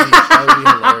would be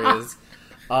hilarious.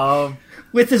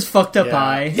 With his fucked up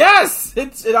eye. Yes,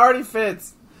 it already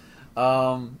fits.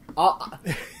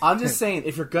 I'm just saying,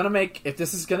 if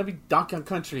this is gonna be Donkey Kong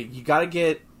Country, you gotta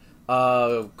get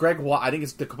Greg Wise. I think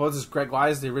the composer's Greg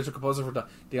Wise, the original composer for the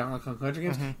Donkey Kong Country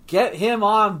games. Mm-hmm. Get him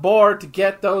on board to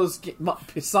get those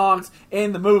songs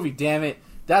in the movie. Damn it,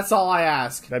 that's all I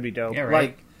ask. That'd be dope. Yeah,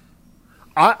 right.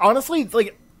 Honestly,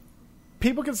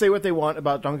 people can say what they want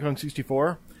about Donkey Kong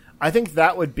 64. I think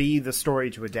that would be the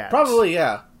story to adapt. Probably,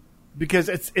 yeah, because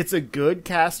it's a good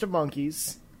cast of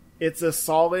monkeys. It's a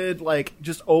solid,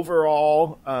 just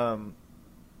overall,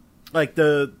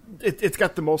 it's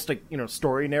got the most,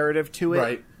 story narrative to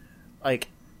it. Right.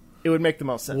 It would make the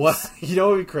most sense. What? You know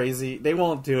what would be crazy? They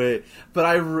won't do it.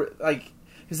 But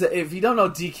if you don't know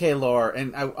DK lore,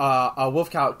 and Wolf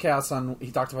Chaos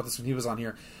he talked about this when he was on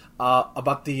here,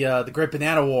 about the Great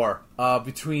Banana War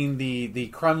between the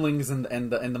Kremlings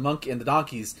and the monkey and the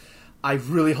donkeys. I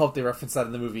really hope they reference that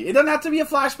in the movie. It doesn't have to be a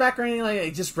flashback or anything like that.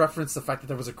 It just reference the fact that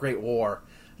there was a great war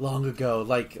long ago.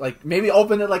 Like maybe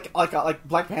open it like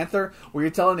Black Panther, where you're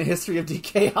telling the history of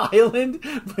DK Island,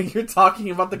 but you're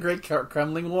talking about the Great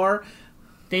Kremlin War.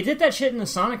 They did that shit in the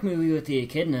Sonic movie with the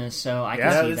Echidna, so I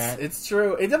can see that. It's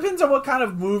true. It depends on what kind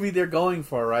of movie they're going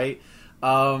for, right?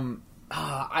 I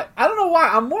don't know why.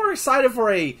 I'm more excited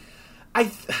for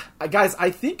guys,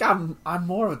 I think I'm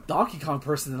more of a Donkey Kong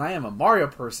person than I am a Mario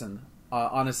person.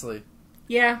 Honestly.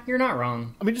 Yeah, you're not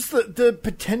wrong. I mean, just the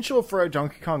potential for a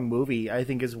Donkey Kong movie, I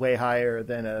think, is way higher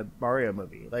than a Mario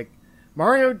movie.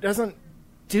 Mario doesn't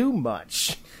do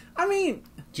much. I mean...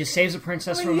 Just saves a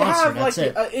princess from a monster, that's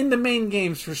it. In the main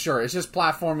games, for sure. It's just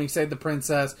platforming, save the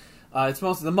princess.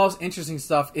 The most interesting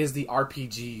stuff is the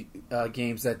RPG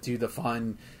games that do the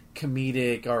fun,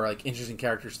 comedic, or, interesting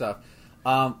character stuff.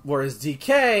 Whereas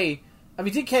DK... I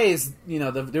mean, DK is,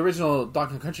 the original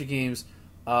Donkey Kong Country games...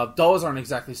 those aren't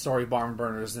exactly story barn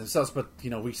burners themselves, but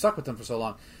we stuck with them for so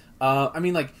long.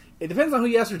 It depends on who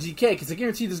you ask for DK, because I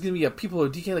guarantee there's going to be people who are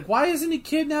DK why isn't he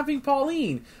kidnapping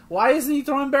Pauline? Why isn't he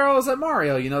throwing barrels at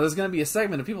Mario? There's going to be a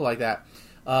segment of people like that,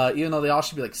 even though they all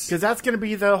should be because that's going to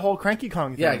be the whole Cranky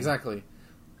Kong thing. Yeah, exactly.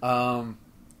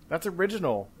 That's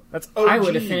original. That's OG. I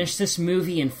would have finished this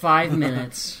movie in 5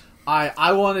 minutes.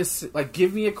 I want to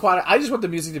give me Aquatic. I just want the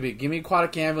music to be give me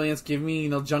Aquatic Ambulance, give me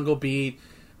Jungle Beat.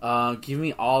 Give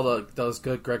me all those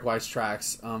good Greg Wise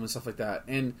tracks and stuff like that.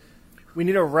 And we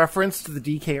need a reference to the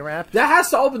DK rap. That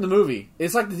has to open the movie.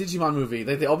 It's like the Digimon movie.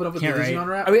 They open up with the Digimon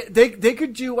rap. I mean, they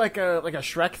could do like a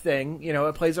Shrek thing.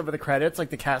 It plays over the credits. Like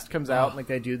the cast comes out and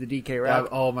they do the DK rap.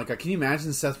 Oh my God! Can you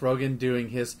imagine Seth Rogen doing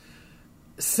his?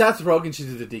 Seth Rogen should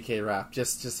do the DK rap.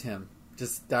 Just him.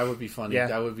 Just that would be funny. Yeah.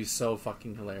 That would be so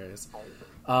fucking hilarious.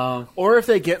 Or if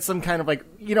they get some kind of like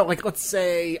let's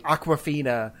say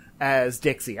Aquafina as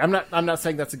Dixie. I'm not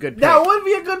saying that's a good pick. That would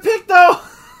be a good pick, though.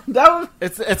 That would.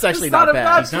 It's actually not a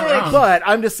bad. He's not wrong. But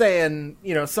I'm just saying,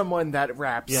 someone that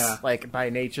raps Yeah. like by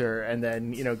nature, and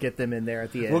then get them in there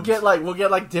at the end. We'll get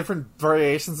like different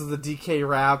variations of the DK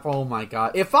rap. Oh my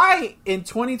god! If in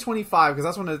 2025, because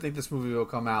that's when I think this movie will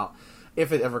come out,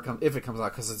 if it comes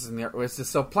out, because it's just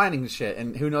still planning shit,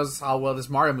 and who knows how well this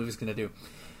Mario movie is going to do.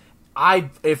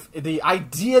 If the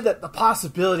idea that the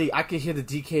possibility I could hear the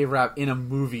DK rap in a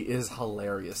movie is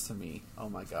hilarious to me. Oh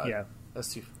my god! Yeah,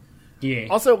 that's too. Yeah.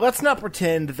 Also, let's not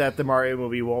pretend that the Mario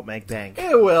movie won't make bank.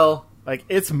 It will. Like,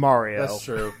 it's Mario. That's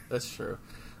true. That's true.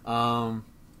 We'll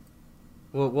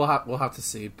have to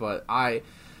see, but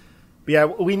yeah,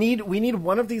 we need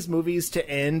one of these movies to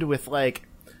end with like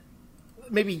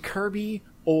maybe Kirby,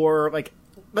 or like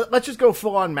let's just go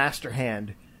full on Master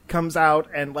Hand comes out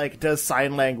and like does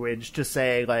sign language to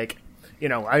say like,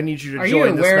 I need you to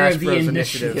join the Smash Bros.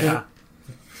 Initiative.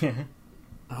 Yeah.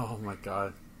 Oh my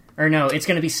god. Or no, it's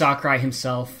going to be Sakurai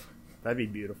himself. That'd be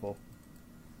beautiful.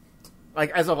 Like,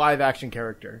 as a live-action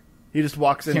character. He just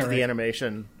walks into the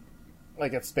animation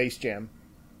like at Space Jam.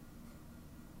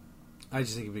 I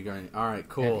just think it'd be great. Alright,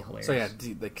 cool. So yeah,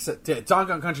 Donkey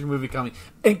Kong Country movie coming.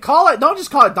 And don't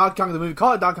just call it Donkey Kong the movie,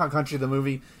 call it Donkey Kong Country the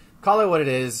movie. Call it what it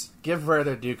is. Give Rare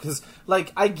their due. Because,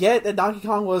 like, I get that Donkey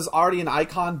Kong was already an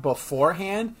icon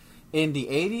beforehand in the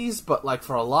 80s, but, like,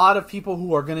 for a lot of people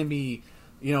who are going to be,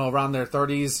 around their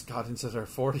 30s, God, into their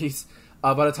 40s,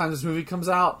 by the time this movie comes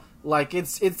out, like,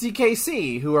 it's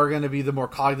DKC who are going to be the more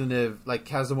cognitive, like,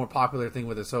 has the more popular thing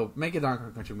with it. So, make a Donkey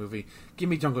Kong Country movie. Give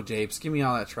me Jungle Japes. Give me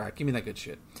all that track. Give me that good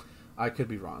shit. I could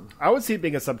be wrong. I would see it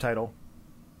being a subtitle.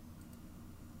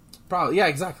 Probably. Yeah,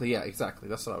 exactly.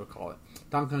 That's what I would call it.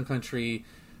 Donkey Kong Country,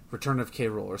 Return of K.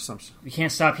 Rool or something. We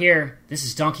can't stop here. This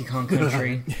is Donkey Kong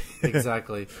Country.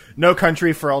 Exactly. No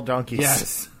country for all donkeys.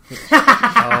 Yes.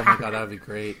 Oh my god, that would be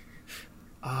great.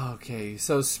 Okay,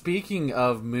 so speaking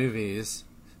of movies,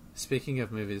 there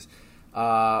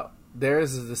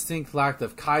is a distinct lack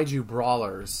of kaiju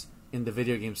brawlers in the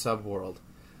video game subworld.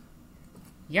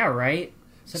 Yeah, right?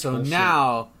 So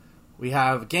now we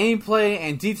have gameplay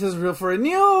and details revealed for a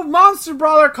new monster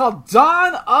brawler called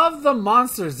Dawn of the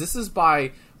Monsters. This is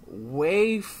by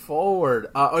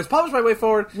WayForward. It's published by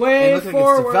WayForward. Way it looks like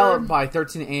it's developed by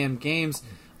 13AM Games.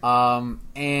 So I'm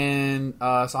going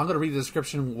to read the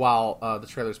description while the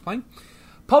trailer is playing.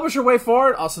 Publisher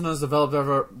WayForward, also known as the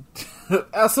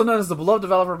beloved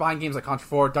developer behind games like Contra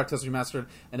 4, DuckTales Remastered,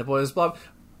 and The Boy Is Blood.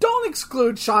 Don't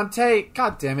exclude Shantae.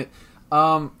 God damn it.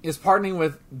 Is partnering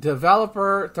with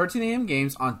developer 13AM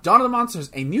Games on Dawn of the Monsters,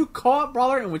 a new co-op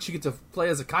brawler in which you get to play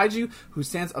as a kaiju who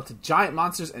stands up to giant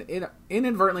monsters and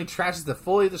inadvertently trashes the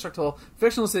fully destructible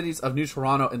fictional cities of New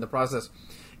Toronto in the process.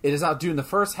 It is out due in the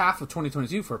first half of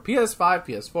 2022 for PS5,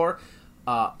 PS4,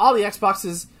 all the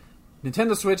Xboxes,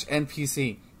 Nintendo Switch, and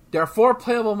PC. There are 4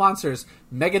 playable monsters: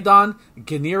 Megadon,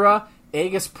 Ganira,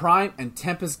 Aegis Prime, and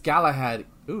Tempest Galahad.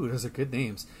 Ooh, those are good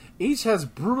names. Each has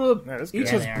brutal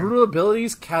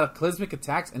abilities, cataclysmic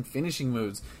attacks, and finishing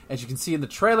moves. As you can see in the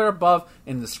trailer above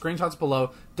and in the screenshots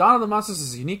below, Dawn of the Monsters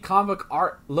is a unique comic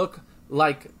book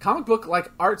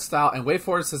like art style, and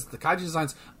WayForward says that the kaiju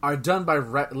designs are done by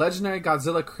legendary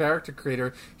Godzilla character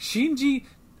creator Shinji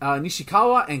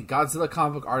Nishikawa and Godzilla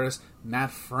comic book artist Matt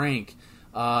Frank.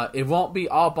 It won't be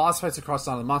all boss fights across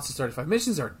Dawn of the Monsters 35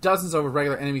 missions. There are dozens of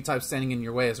regular enemy types standing in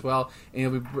your way as well,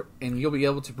 and you'll be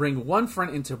able to bring one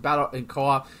friend into battle in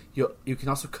co-op. You can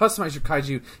also customize your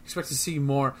kaiju. Expect to see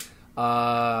more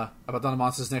about Dawn of the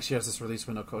Monsters next year as this release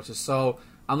window coaches. So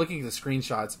I'm looking at the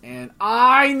screenshots, and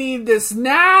I need this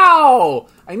now.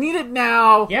 I need it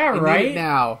now. Yeah, right. I need it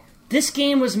now. This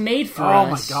game was made for us.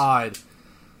 Oh my god!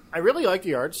 I really like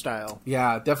the art style.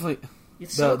 Yeah, definitely.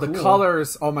 It's so the cool.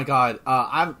 colors, oh my god!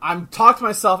 I'm talking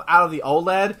myself out of the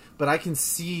OLED, but I can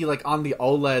see like on the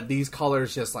OLED these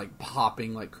colors just like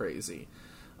popping like crazy.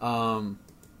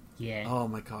 Yeah. Oh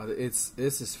my god, this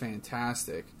is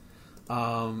fantastic,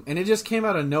 and it just came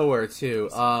out of nowhere too.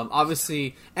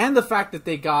 Obviously, and the fact that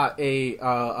they got a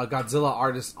Godzilla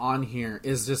artist on here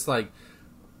is just like,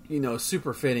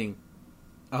 super fitting.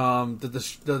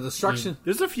 The destruction.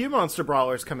 There's a few monster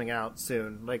brawlers coming out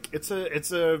soon. Like it's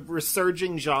a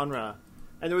resurging genre,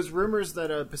 and there was rumors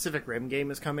that a Pacific Rim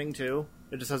game is coming too.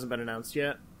 It just hasn't been announced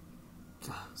yet.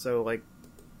 So like,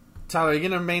 Tyler, are you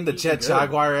gonna main the Jet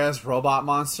Jaguar as robot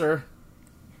monster?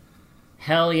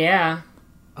 Hell yeah.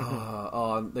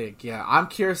 Yeah. I'm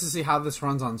curious to see how this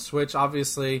runs on Switch,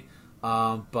 obviously,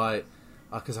 but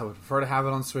because I would prefer to have it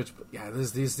on Switch. But yeah,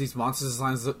 these monster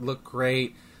designs look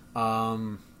great.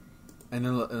 And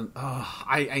then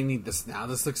I need this now.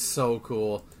 This looks so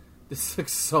cool. This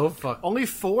looks so fucking... Only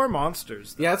 4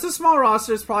 monsters, though. Yeah, it's a small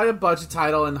roster. It's probably a budget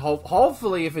title, and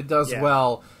hopefully, if it does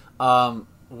well,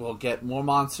 we'll get more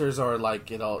monsters or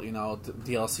like it'll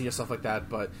DLC or stuff like that.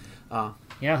 But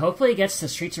yeah, hopefully it gets the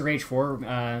Streets of Rage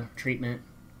 4 treatment.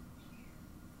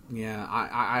 Yeah,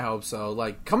 I hope so.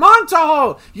 Like, come on,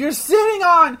 Toho! You're sitting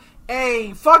on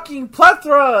a fucking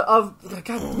plethora of...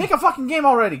 God, make a fucking game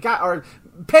already. Or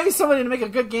pay somebody to make a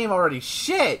good game already.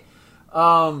 Shit!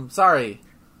 Sorry.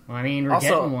 Well, I mean, we're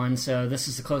getting one, so this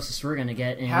is the closest we're going to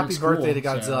get. And happy birthday to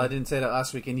Godzilla. So. I didn't say that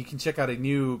last week. And you can check out a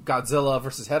new Godzilla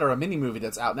vs. Hedorah mini-movie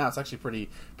that's out now. It's actually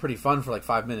pretty fun for like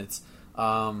 5 minutes.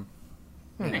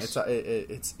 Nice.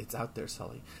 It's out there,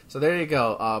 Sully. So there you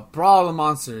go. Brawl of the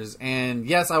Monsters. And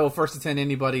yes, I will first attend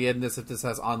anybody in this if this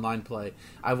has online play.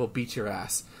 I will beat your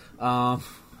ass.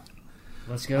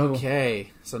 Let's go. Okay.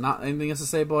 So not anything else to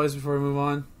say, boys, before we move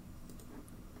on?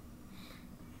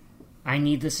 I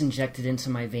need this injected into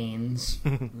my veins.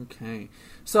 Okay.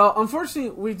 So,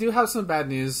 unfortunately, we do have some bad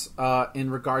news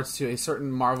in regards to a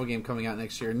certain Marvel game coming out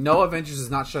next year. No, Avengers is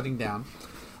not shutting down.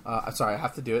 Sorry, I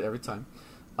have to do it every time.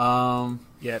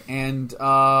 Yep. And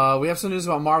we have some news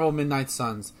about Marvel Midnight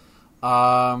Suns.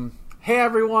 Hey,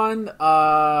 everyone.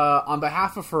 On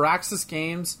behalf of Firaxis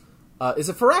Games... is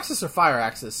it Firaxis or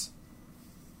Fireaxis?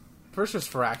 First, it's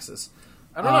Firaxis.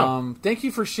 I don't know. Thank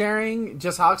you for sharing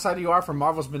just how excited you are for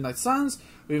Marvel's Midnight Suns.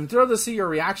 We've been thrilled to see your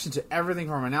reaction to everything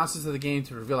from announcements of the game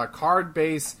to reveal our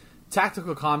card-based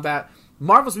tactical combat.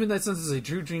 Marvel's Midnight Suns is a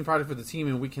true dream project for the team,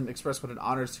 and we can express what an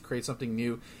honor is to create something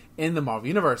new in the Marvel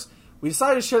Universe. We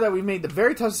decided to share that we made the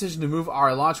very tough decision to move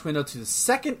our launch window to the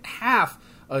second half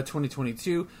of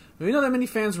 2022. We know that many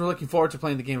fans were looking forward to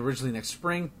playing the game originally next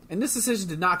spring, and this decision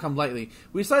did not come lightly.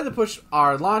 We decided to push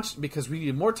our launch because we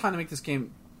needed more time to make this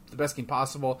game the best game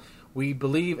possible. We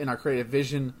believe in our creative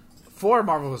vision for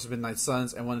Marvel's Midnight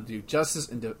Suns and want to do justice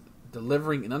in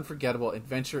delivering an unforgettable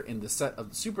adventure in the set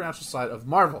of the supernatural side of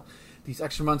Marvel. These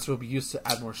extra months will be used to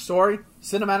add more story,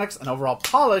 cinematics, and overall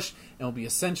polish, and will be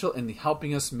essential in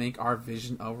helping us make our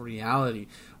vision a reality.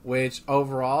 Which,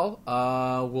 overall,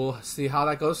 we'll see how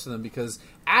that goes for them, because,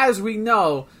 as we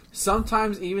know,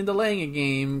 sometimes even delaying a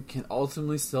game can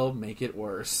ultimately still make it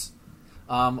worse.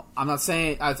 I'm not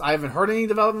saying... I haven't heard any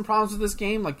development problems with this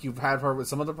game, like you've heard with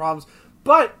some other problems,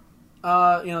 but...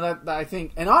 that I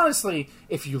think... And honestly,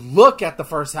 if you look at the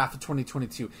first half of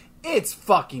 2022, it's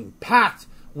fucking packed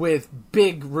with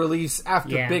big release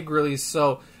after big release.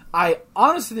 So I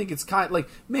honestly think it's kind of like,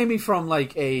 maybe from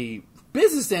like a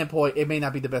business standpoint, it may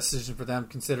not be the best decision for them,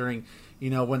 considering,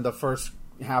 when the first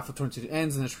half of 2022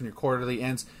 ends and then when your quarterly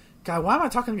ends. God, why am I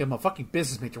talking to a fucking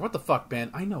business major? What the fuck, Ben?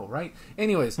 I know, right?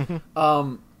 Anyways,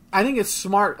 I think it's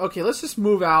smart. Okay, let's just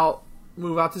move out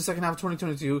to the second half of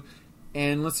 2022,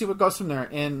 and let's see what goes from there.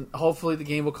 And hopefully the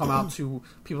game will come out to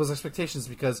people's expectations,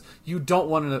 because you don't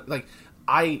want to,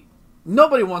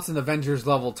 nobody wants an Avengers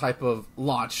level type of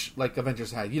launch like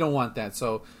Avengers had. You don't want that.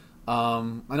 So I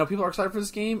know people are excited for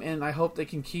this game, and I hope they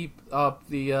can keep up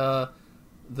the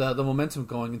momentum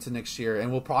going into next year,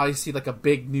 and we'll probably see like a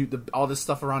big all this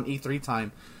stuff around E3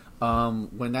 time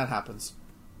when that happens.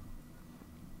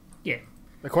 Yeah.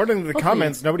 According to the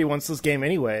comments, nobody wants this game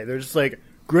anyway. They're just like,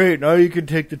 great, now you can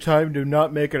take the time to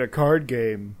not make it a card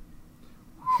game.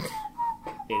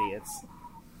 Idiots.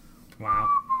 Wow.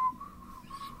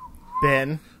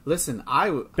 Ben. Listen,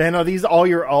 Ben, are these all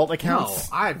your alt accounts?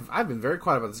 No, I've been very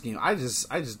quiet about this game. I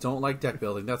just don't like deck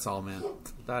building. That's all, man.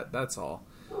 That's all.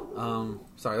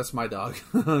 Sorry, that's my dog.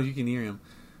 You can hear him.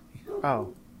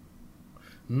 Oh.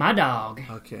 My dog.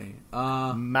 Okay.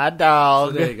 My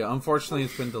dog. So there you go. Unfortunately,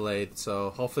 it's been delayed, so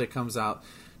hopefully it comes out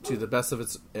to the best of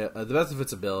its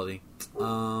ability.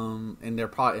 And they're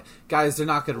probably, guys, they're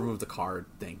not going to remove the card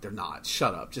thing. They're not.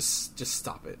 Shut up. Just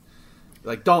stop it.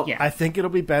 Like, don't. Yeah. I think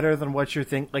it'll be better than what you're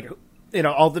thinking. Like,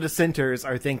 all the dissenters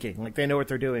are thinking. Like, they know what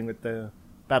they're doing with the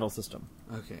battle system.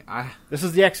 Okay, this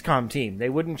is the XCOM team. They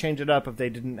wouldn't change it up if they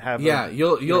didn't have.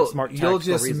 You'll just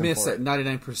miss at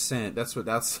 99%. That's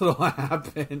what'll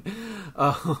happen.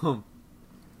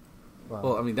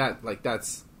 Well, I mean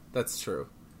that's true.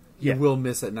 You will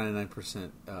miss at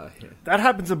 99% hit. That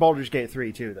happens in Baldur's Gate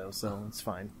 3 too, though, so it's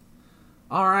fine.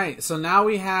 All right, so now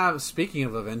we have. Speaking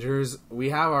of Avengers, we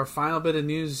have our final bit of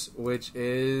news, which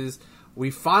is we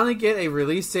finally get a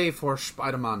release date for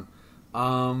Spider-Man.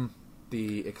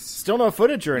 Still no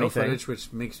footage or anything. No footage,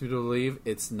 which makes me believe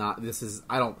it's not.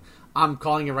 I'm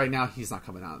calling it right now. He's not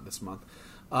coming out this month.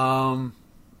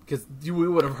 Because we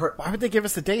would have heard. Why would they give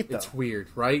us a date, though? It's weird,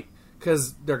 right?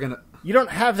 because they're gonna. You don't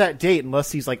have that date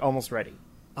unless he's like almost ready.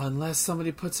 Unless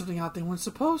somebody put something out they weren't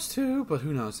supposed to, but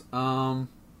who knows? Oh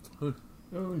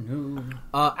no!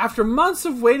 After months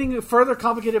of waiting, further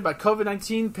complicated by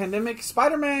COVID-19 pandemic,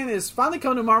 Spider-Man is finally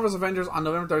coming to Marvel's Avengers on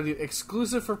November 30th,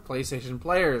 exclusive for PlayStation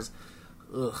players.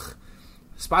 Ugh.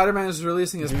 Spider-Man is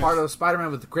releasing as part of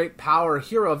Spider-Man with Great Power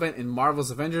Hero event in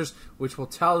Marvel's Avengers, which will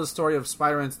tell the story of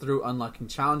Spider-Man through unlocking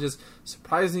challenges.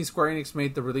 Surprisingly, Square Enix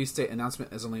made the release date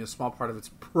announcement as only a small part of its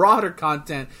broader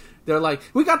content. They're like,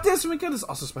 we got this and we got this.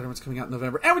 Also, Spider-Man's coming out in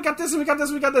November. And we got this and we got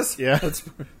this and we got this. Yeah.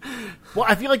 Well,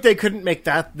 I feel like they couldn't make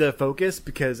that the focus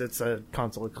because it's a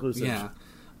console exclusive. Yeah.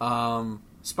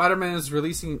 Spider-Man is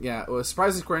releasing... Yeah,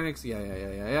 surprisingly, Square Enix...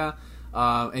 Yeah.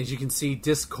 As you can see,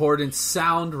 discordant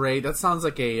sound raid. That sounds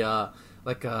like a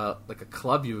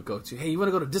club you would go to. Hey, you want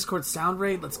to go to Discord sound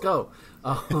raid? Let's go.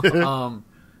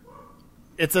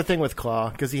 It's a thing with Claw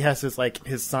because he has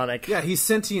his sonic. Yeah, he's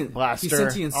sentient blaster, he's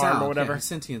sentient sound or whatever. Yeah, he's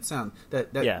sentient sound.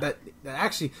 That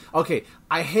actually. Okay,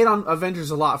 I hate on Avengers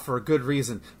a lot for a good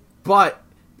reason, but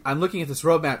I'm looking at this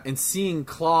roadmap and seeing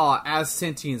Claw as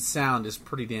sentient sound is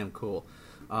pretty damn cool.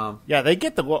 Yeah, they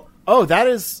get the. Oh, that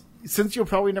is. Since you'll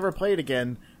probably never play it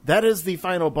again, that is the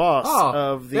final boss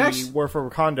of the War for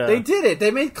Wakanda. They did it.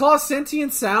 They made Claw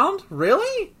sentient sound?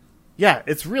 Really? Yeah,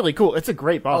 it's really cool. It's a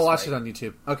great boss I'll watch it on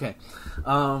YouTube. Okay.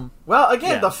 Well,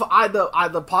 again,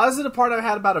 the positive part I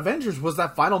had about Avengers was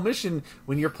that final mission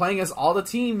when you're playing as all the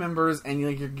team members and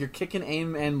you're kicking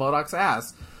AIM and MODOK's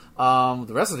ass.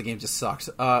 The rest of the game just sucks.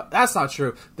 That's not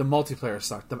true. The multiplayer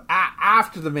sucked.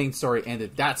 After the main story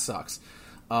ended, that sucks.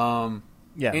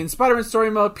 Yeah. In Spider-Man story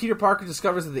mode, Peter Parker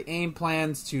discovers that the AIM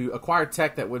plans to acquire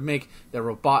tech that would make the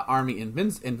robot army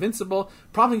invincible,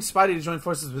 prompting Spidey to join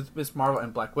forces with Ms. Marvel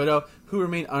and Black Widow, who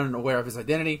remain unaware of his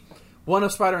identity. One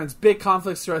of Spider-Man's big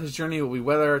conflicts throughout his journey will be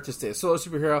whether to stay a solo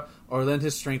superhero or lend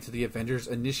his strength to the Avengers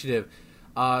Initiative.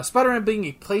 Spider-Man being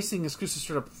a placing exclusive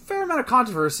stirred up a fair amount of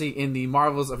controversy in the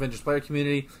Marvel's Avengers player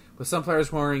community, with some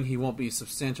players worrying he won't be a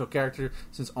substantial character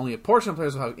since only a portion of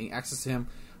players will have access to him.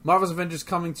 Marvel's Avengers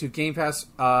coming to Game Pass,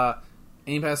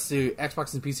 Game Pass to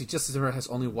Xbox and PC just as ever has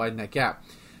only widened that gap.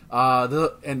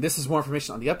 And this is more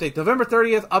information on the update. November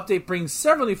 30th update brings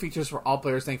several new features for all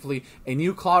players, thankfully. A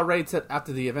new Claw raid set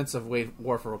after the events of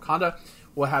War for Wakanda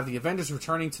will have the Avengers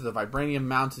returning to the Vibranium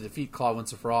Mound to defeat Claw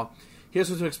once and for all.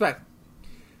 Here's what to expect.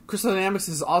 Crystal Dynamics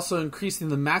is also increasing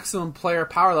the maximum player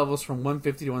power levels from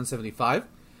 150 to 175.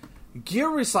 Gear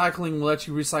recycling will let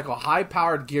you recycle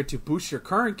high-powered gear to boost your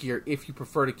current gear if you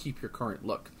prefer to keep your current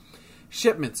look.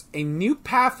 Shipments. A new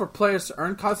path for players to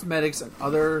earn cosmetics and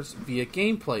others via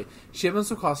gameplay. Shipments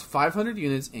will cost 500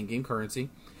 units in-game currency.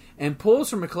 And pulls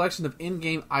from a collection of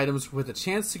in-game items with a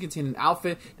chance to contain an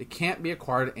outfit that can't be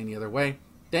acquired any other way.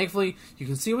 Thankfully, you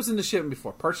can see what's in the shipment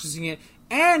before purchasing it,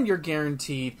 and you're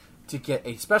guaranteed to get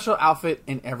a special outfit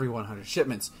in every 100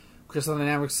 shipments. Crystal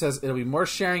Dynamics says it'll be more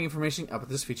sharing information about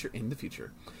this feature in the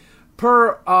future.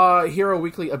 Per Hero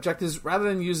Weekly objectives, rather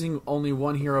than using only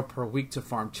one hero per week to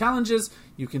farm challenges,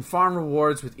 you can farm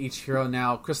rewards with each hero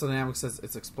now. Crystal Dynamics says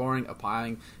it's exploring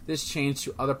applying this change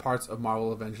to other parts of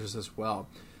Marvel Avengers as well.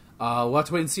 We'll have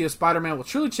to wait and see if Spider-Man will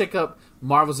truly shake up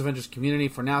Marvel's Avengers community.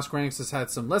 For now, Square Enix has had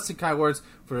some less than kind words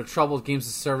for the troubled games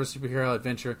as service superhero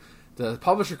adventure. The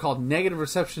publisher called negative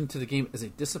reception to the game as a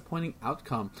disappointing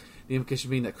outcome. The implication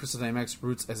being that Crystal Dynamics'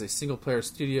 roots as a single-player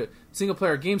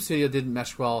game studio didn't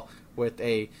mesh well with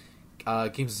a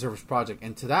games as service project.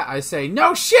 And to that, I say,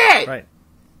 no shit! Right.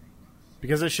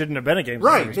 Because it shouldn't have been a games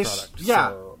as service product. Yeah.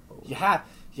 So. You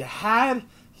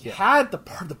had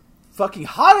the fucking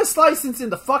hottest license in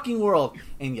the fucking world,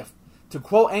 and you, to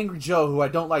quote Angry Joe, who I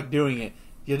don't like doing it,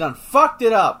 you done fucked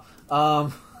it up.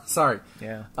 Sorry.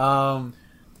 Yeah.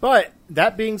 But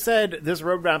that being said, this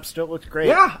roadmap still looks great.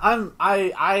 Yeah,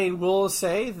 I will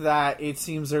say that it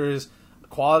seems there's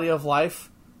quality of life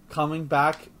coming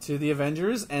back to the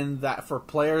Avengers, and that for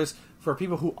players, for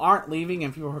people who aren't leaving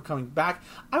and people who are coming back,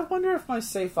 I wonder if my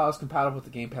save file is compatible with the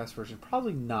Game Pass version.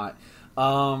 Probably not.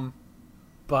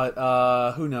 But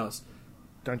who knows?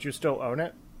 Don't you still own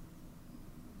it?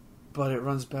 But it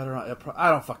runs better on...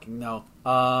 I don't fucking know.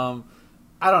 I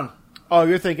don't... Oh,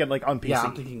 you're thinking like on PC. Yeah,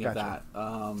 I'm thinking of that.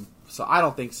 So I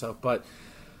don't think so. But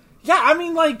yeah, I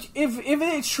mean, like if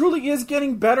it truly is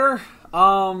getting better,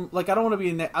 like I don't want to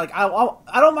be like I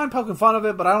don't mind poking fun of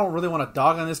it, but I don't really want to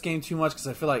dog on this game too much because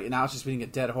I feel like now it's just being a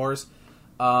dead horse.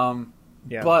 Yeah.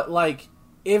 But like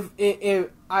if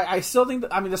I still think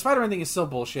that, I mean, the Spider-Man thing is still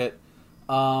bullshit.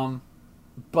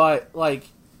 But like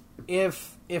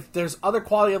if there's other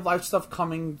quality of life stuff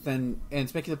coming, then and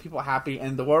it's making the people happy,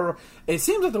 and it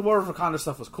seems like the War of Wakanda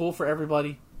stuff was cool for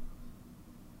everybody.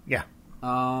 Yeah.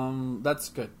 That's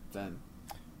good then.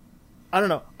 I don't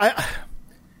know.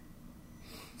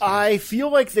 I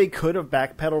feel like they could have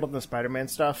backpedaled on the Spider-Man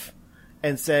stuff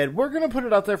and said, we're going to put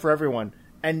it out there for everyone,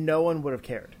 and no one would have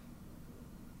cared.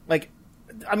 Like,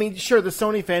 I mean, sure, the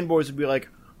Sony fanboys would be like,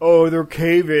 oh, they're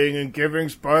caving and giving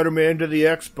Spider-Man to the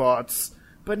Xbox,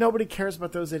 but nobody cares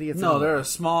about those idiots No, anymore. they're a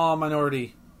small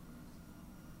minority.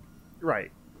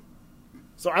 Right.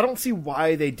 So I don't see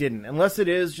why they didn't, unless it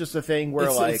is just a thing where,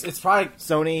 it's probably...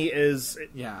 Sony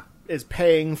is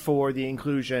paying for the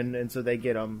inclusion, and so they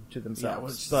get them to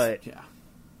themselves.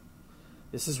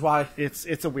 This is why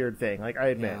it's a weird thing. Like, I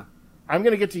admit, I'm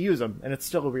going to get to use them, and it's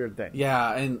still a weird thing.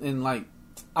 Yeah, and like,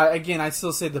 I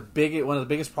still say one of the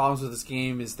biggest problems with this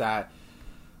game is that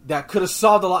could have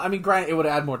solved a lot. I mean, granted, it would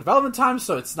have added more development time,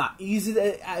 so it's not easy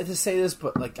to say this,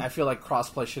 but like, I feel like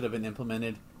crossplay should have been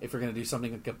implemented if you're going to do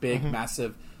something like a big,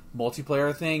 massive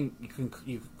multiplayer thing. You can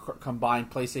combine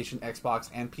PlayStation, Xbox,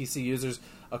 and PC users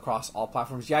across all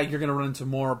platforms. Yeah, you're going to run into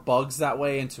more bugs that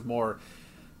way, into more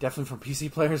definitely from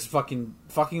PC players fucking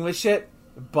with shit.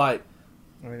 But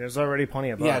I mean, there's already plenty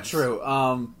of bugs. Yeah, true.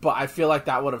 But I feel like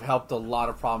that would have helped a lot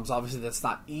of problems. Obviously, that's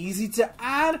not easy to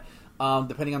add,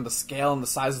 depending on the scale and the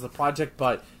size of the project.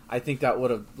 But I think that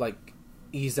would have like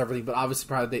eased everything. But obviously,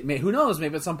 probably who knows?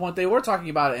 Maybe at some point they were talking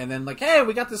about it, and then like, hey,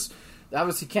 we got this.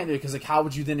 Obviously, can't do it because like, how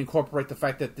would you then incorporate the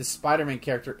fact that this Spider-Man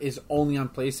character is only on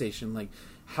PlayStation? Like,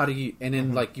 how do you? And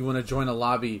then like, you want to join a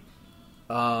lobby,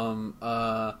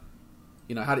 how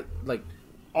do like?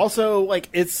 Also, like,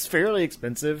 it's fairly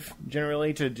expensive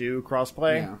generally to do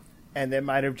crossplay, and they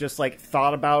might have just like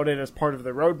thought about it as part of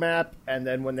the roadmap, and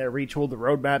then when they retooled the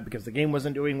roadmap because the game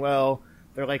wasn't doing well,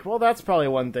 they're like, well, that's probably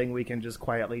one thing we can just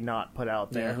quietly not put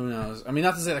out there. Yeah, who knows? I mean,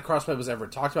 not to say that crossplay was ever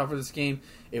talked about for this game.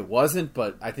 It wasn't,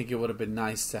 but I think it would have been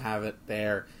nice to have it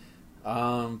there.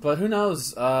 But who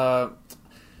knows? It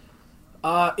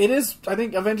is. I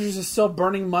think Avengers is still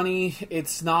burning money.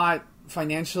 It's not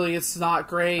financially. It's not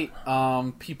great.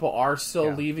 People are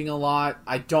still leaving a lot.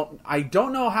 I don't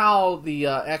know how the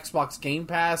Xbox Game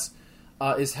Pass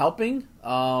is helping.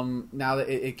 Now that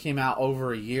it came out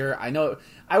over a year, I know.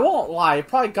 I won't lie. It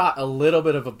probably got a little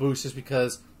bit of a boost just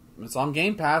because it's on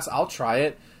Game Pass. I'll try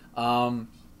it.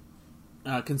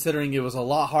 Considering it was a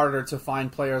lot harder to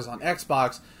find players on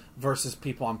Xbox versus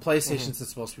people on PlayStation,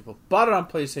 since most people bought it on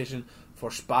PlayStation for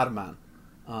Spider-Man.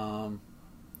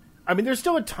 I mean, there's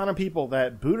still a ton of people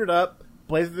that boot it up,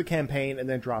 play through the campaign, and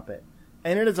then drop it.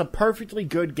 And it is a perfectly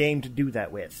good game to do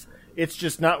that with. It's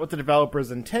just not what the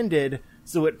developers intended,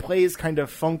 so it plays kind of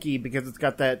funky because it's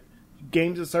got that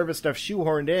games of service stuff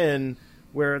shoehorned in,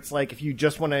 where it's like, if you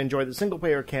just want to enjoy the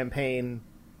single-player campaign,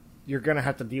 you're going to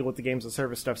have to deal with the games of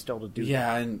service stuff still to do that.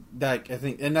 Yeah, and that, I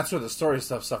think, and that's where the story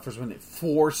stuff suffers, when it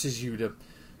forces you to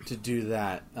do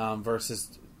that,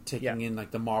 versus taking in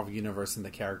like the Marvel Universe and the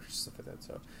characters and stuff like that,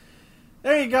 so...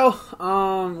 There you go.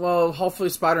 Well, hopefully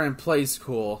Spider-Man plays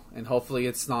cool, and hopefully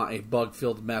it's not a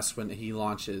bug-filled mess when he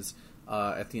launches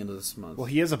at the end of this month. Well,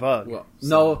 he is a bug. Well,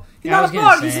 no, he's not a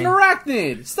bug. He's an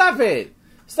arachnid. Stop it.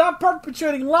 Stop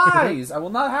perpetrating lies. I will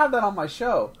not have that on my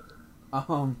show.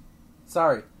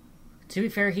 Sorry. To be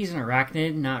fair, he's an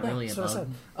arachnid, not really a bug.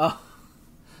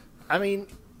 I mean,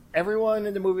 everyone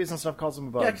in the movies and stuff calls him a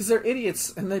bug. Yeah, because they're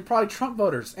idiots, and they're probably Trump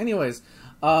voters. Anyways.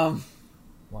 Wow.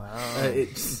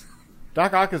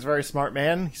 Doc Ock is a very smart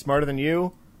man. He's smarter than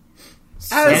you.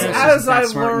 As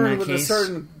I've learned with a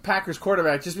certain Packers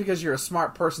quarterback, just because you're a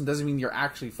smart person doesn't mean you're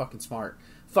actually fucking smart.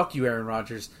 Fuck you, Aaron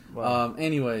Rodgers. Wow.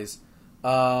 Anyways.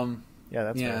 Yeah,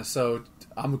 that's fair. So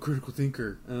I'm a critical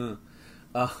thinker.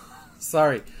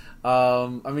 Sorry.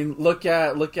 I mean, look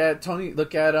at Tony.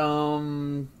 Look at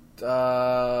Willem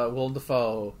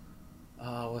Dafoe.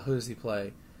 Who does he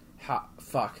play?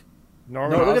 Fuck.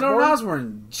 Norman Look at Norman Osborn?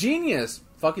 Osborn. Genius.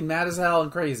 Fucking mad as hell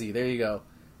and crazy. There you go.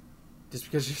 Just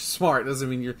because you're smart doesn't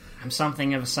mean you're... I'm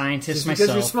something of a scientist myself. Just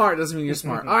because you're smart doesn't mean you're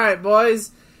smart. All right,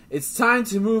 boys. It's time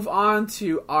to move on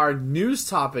to our news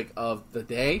topic of the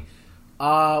day,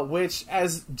 which,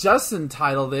 as Justin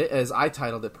titled it, as I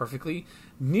titled it perfectly,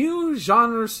 new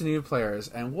genres to new players.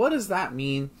 And what does that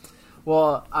mean?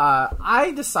 Well,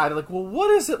 I decided,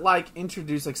 what is it like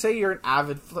introduce, say you're an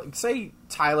avid, say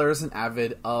Tyler is an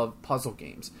avid of puzzle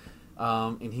games,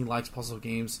 and he likes puzzle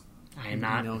games. I am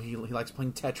not. He likes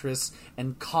playing Tetris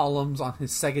and Columns on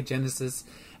his Sega Genesis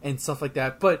and stuff like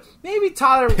that. But maybe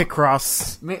Tyler...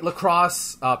 Picross.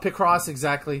 Picross,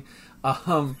 exactly.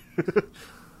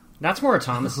 That's more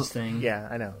Thomas's thing. Yeah,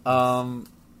 I know.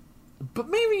 But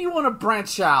maybe you want to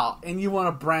branch out, and you want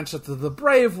to branch out to the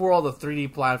brave world of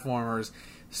 3D platformers.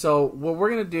 So what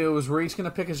we're going to do is we're each going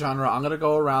to pick a genre. I'm going to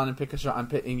go around and pick a genre,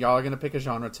 and y'all are going to pick a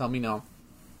genre. Tell me no.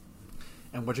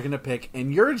 and what you're going to pick.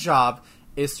 And your job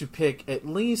is to pick at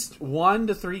least 1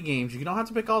 to 3 games. You don't have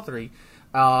to pick all 3.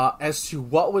 As to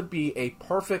what would be a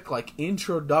perfect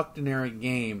introductory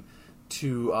game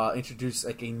to introduce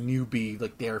a newbie.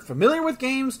 They're familiar with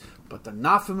games, but they're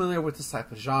not familiar with this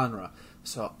type of genre.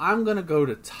 So I'm gonna go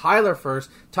to Tyler first.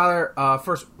 Tyler,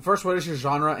 first, what is your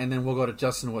genre, and then we'll go to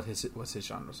Justin. What's his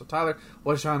genre? So Tyler,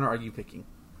 what genre are you picking?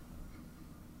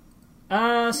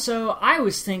 So I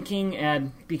was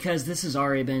thinking, because this has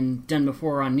already been done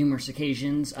before on numerous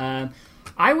occasions,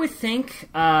 I would think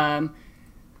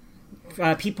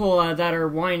people that are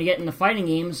wanting to get into fighting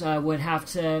games would have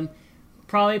to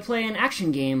probably play an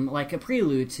action game, like a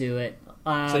prelude to it.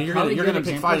 So you're gonna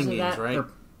pick fighting games, right?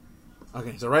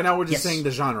 Okay, so right now we're just saying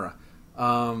the genre.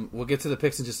 We'll get to the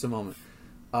picks in just a moment.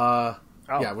 Yeah,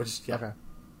 we're just Okay.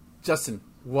 Justin,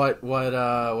 what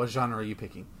genre are you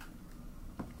picking?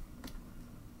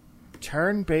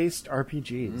 Turn-based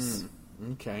RPGs.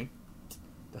 Okay.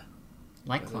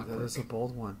 Like Clockwork. That is a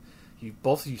bold one.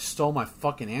 Both of you stole my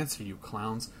fucking answer, you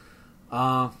clowns.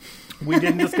 We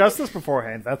didn't discuss this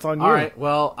beforehand. That's on you. All right.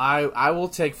 Well, I will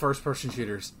take first-person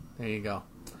shooters. There you go.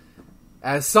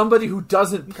 As somebody who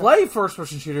doesn't play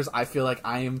first-person shooters, I feel like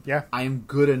I am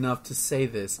good enough to say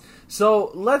this.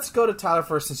 So let's go to Tyler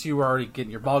first, since you were already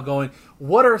getting your ball going.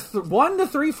 What are 1 to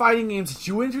 3 fighting games that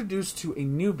you introduce to a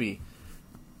newbie?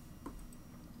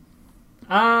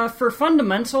 For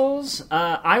fundamentals,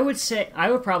 I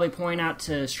would probably point out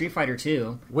to Street Fighter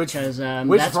 2. Which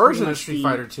version of Street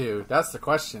Fighter 2? That's the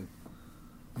question.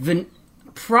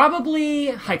 Probably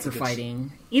hyper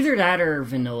fighting. Either that or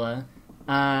vanilla.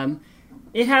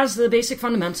 It has the basic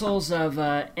fundamentals of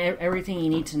everything you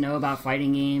need to know about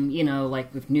fighting game.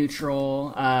 Like with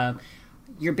neutral,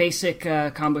 your basic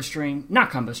combo string, not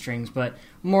combo strings, but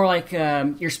more like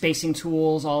your spacing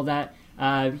tools, all that.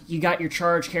 You got your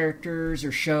charge characters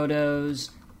or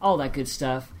Shotos, all that good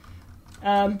stuff.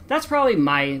 That's probably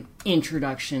my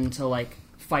introduction to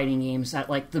fighting games at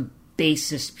the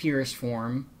basest, purest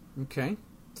form. Okay.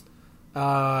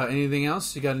 Anything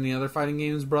else? You got any other fighting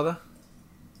games, brother?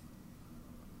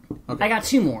 Okay. I got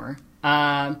 2 more.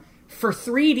 For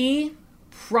 3D,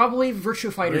 probably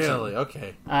Virtua Fighter 2. Really?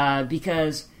 Okay.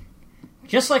 Because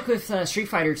just like with Street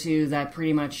Fighter 2, that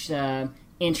pretty much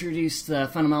introduced the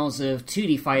fundamentals of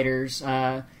 2D fighters.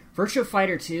 Virtua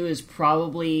Fighter 2 is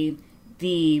probably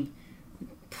the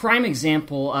prime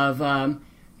example of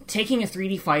taking a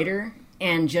 3D fighter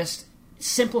and just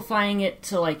simplifying it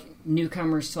to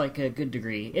newcomers to a good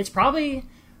degree. It's probably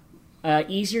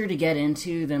easier to get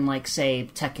into than say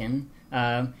Tekken.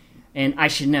 And I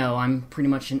should know, I'm pretty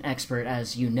much an expert,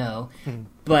 as you know.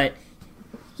 But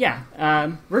yeah,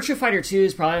 Virtua Fighter 2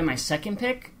 is probably my second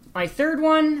pick. My third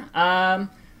one,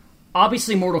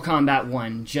 obviously Mortal Kombat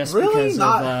 1, just because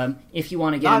of if you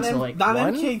want to get into not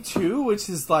MK2, which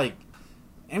is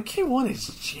MK1 is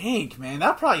jank, man.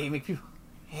 That probably make people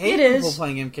hate people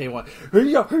playing MK1.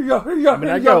 I mean,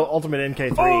 I'd go Ultimate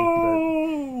MK3.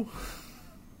 Oh!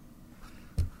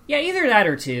 Yeah, either that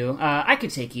or 2. I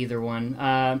could take either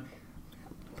one.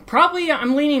 Probably,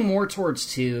 I'm leaning more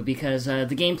towards 2 because the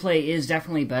gameplay is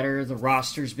definitely better. The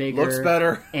roster's bigger, looks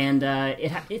better, and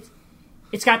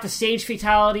it's got the stage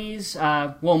fatalities.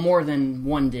 Well, more than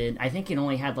 1 did. I think it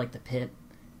only had the pit,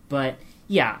 but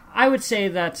yeah, I would say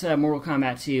that Mortal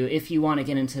Kombat 2, if you want to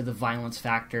get into the violence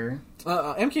factor.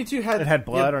 MK2 had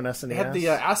blood on SNES. It had the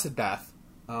acid bath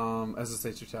as a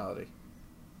stage fatality.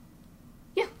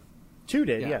 Yeah, 2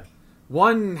 did. Yeah.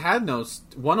 1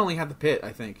 only had the pit,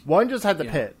 I think. 1 just had the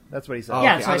pit. That's what he said. Oh,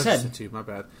 yeah, that's what I said. 2, my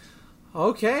bad.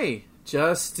 Okay,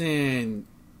 Justin.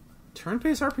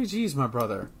 Turn-based RPGs, my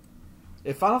brother.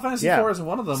 If Final Fantasy IV isn't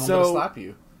one of them, I'm going to slap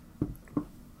you.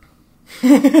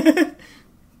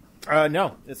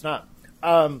 No, it's not.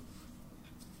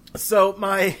 So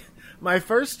my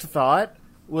first thought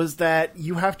was that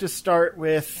you have to start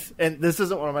with, and this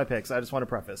isn't one of my picks, I just want to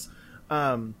preface.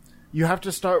 You have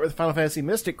to start with Final Fantasy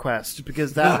Mystic Quest,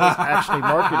 because that was actually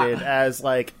marketed as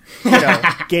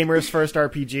gamers' first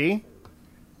RPG.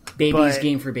 Babies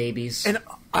game for babies. And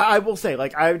I will say,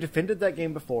 I've defended that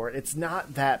game before. It's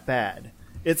not that bad.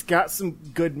 It's got some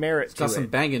good merit to it. It's got some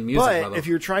banging music, but brother. If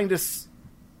you're trying to...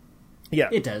 Yeah.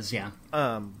 It does, yeah.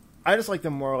 I just like the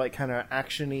more kind of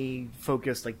action-y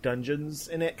focused dungeons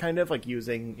in it, kind of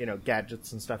using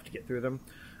gadgets and stuff to get through them.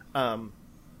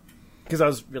 Because I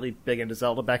was really big into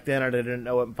Zelda back then. I didn't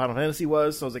know what Final Fantasy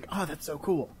was, so I was like, oh, that's so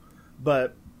cool.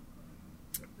 But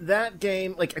that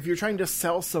game, if you're trying to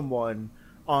sell someone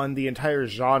on the entire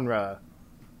genre,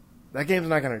 that game's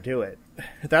not going to do it.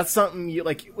 That's something you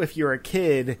if you're a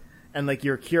kid and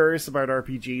you're curious about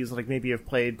RPGs, maybe you've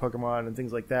played Pokemon and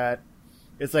things like that.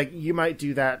 It's like you might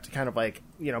do that to kind of like,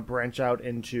 you know, branch out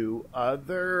into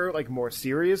other like more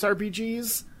serious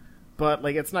RPGs, but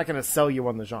like it's not going to sell you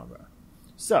on the genre.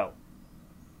 So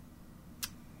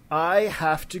I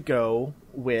have to go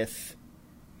with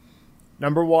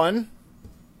number 1,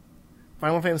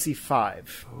 Final Fantasy V.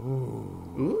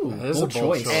 Ooh, that is a bold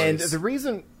choice. And the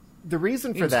reason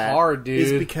for It's that hard, dude.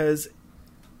 is because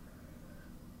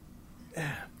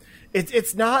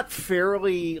it's not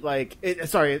fairly like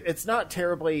it's not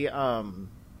terribly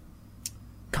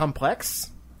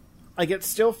complex. Like it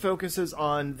still focuses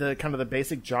on the kind of the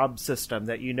basic job system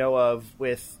that you know of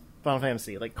with Final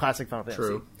Fantasy, like classic Final Fantasy.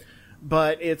 True.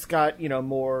 But it's got, you know,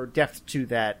 more depth to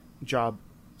that job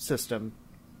system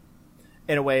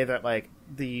in a way that like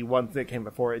the one that came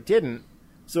before it didn't,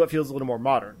 so it feels a little more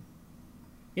modern.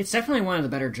 It's definitely one of the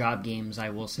better job games, I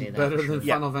will say that. Better for sure. than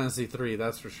Final Fantasy 3,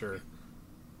 that's for sure.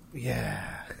 Yeah.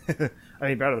 I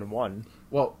mean, better than 1.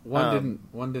 Well,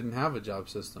 one didn't have a job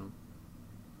system.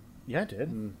 Yeah, it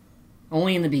did.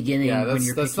 Only in the beginning when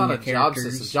you're that's picking not your a job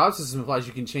characters. system. Job system implies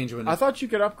you can change when I thought you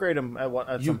could upgrade them at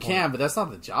you some can, point. but that's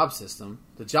not the job system.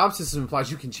 The job system implies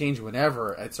you can change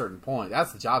whenever at a certain point.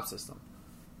 That's the job system.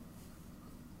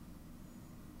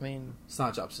 I mean, It's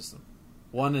not a job system.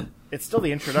 it's still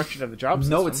the introduction of the job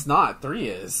system. No, it's not. 3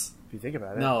 is. If you think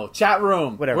about it. No, chat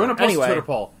room. Whatever. We're gonna post Anyway. a Twitter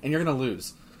poll, and you're gonna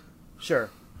lose. Sure.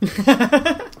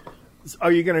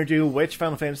 Are you going to do which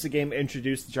Final Fantasy game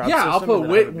introduced the job system? Yeah, I'll put. And then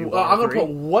I would do one I'm or gonna three? put.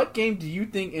 What game do you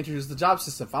think introduced the job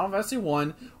system? Final Fantasy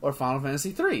 1 or Final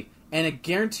Fantasy 3? And I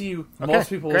guarantee you, Okay, most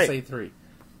people will great. say 3.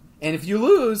 And if you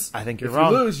lose, I think you're if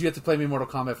wrong. you lose, you have to play me Mortal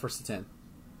Kombat 1st to 10.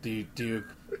 Do you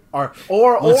or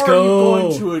are Let's you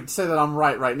go. going to say that I'm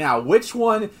right now? Which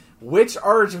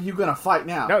urge are you going to fight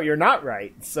now? No, you're not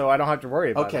right, so I don't have to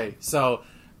worry about it. Okay, so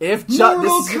if Mortal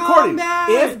this is recorded,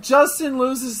 Kombat! if Justin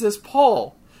loses this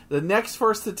poll, the next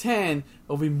 1st to 10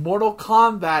 will be Mortal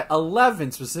Kombat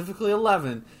 11, specifically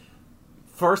 11.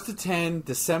 1st to 10,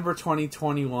 December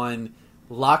 2021.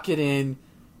 Lock it in.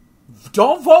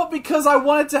 Don't vote because I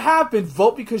want it to happen.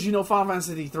 Vote because you know Final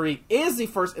Fantasy 3 is the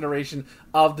first iteration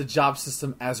of the job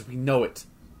system as we know it.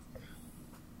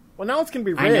 Well, now it's going to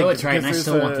be rigged. I know it's right, and I because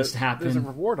still want this to happen. There's a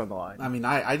reward on the line. I mean,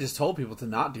 I just told people to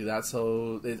not do that,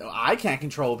 so I can't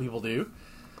control what people do.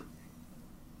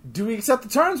 Do we accept the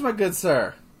terms, my good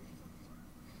sir?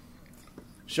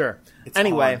 Sure. It's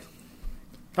Anyway, on.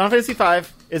 Final Fantasy V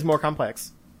is more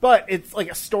complex, but it's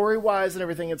like story-wise and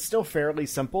everything, it's still fairly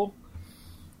simple.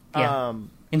 Yeah.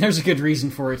 And there's a good reason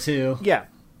for it, too. Yeah.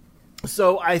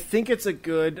 So I think it's a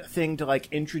good thing to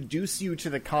like introduce you to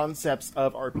the concepts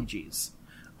of RPGs.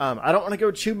 I don't want to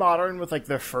go too modern with like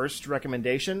the first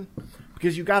recommendation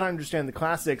because you got to understand the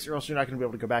classics, or else you're not going to be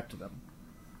able to go back to them.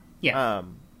 Yeah.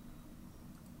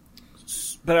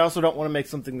 But I also don't want to make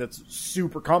something that's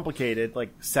super complicated,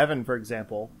 like 7, for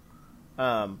example,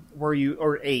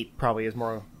 or 8 probably is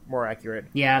more accurate.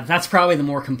 Yeah, that's probably the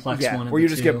more complex one of where the you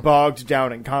just two. get bogged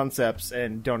down in concepts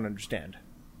and don't understand.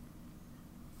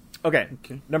 Okay.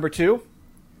 Number 2.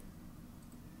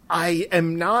 I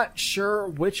am not sure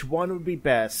which one would be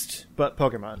best, but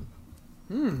Pokemon.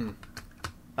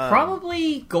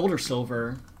 Probably gold or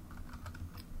silver.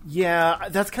 Yeah,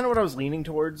 that's kind of what I was leaning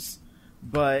towards,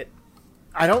 but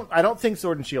I don't think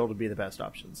Sword and Shield would be the best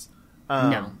options.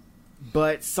 No.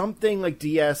 But something like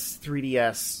DS,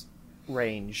 3DS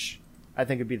range, I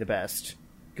think would be the best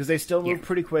because they still move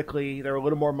pretty quickly. They're a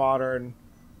little more modern,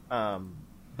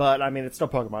 but I mean it's still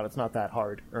Pokemon. It's not that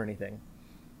hard or anything.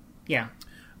 Yeah.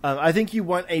 I think you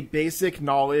want a basic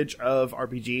knowledge of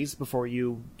RPGs before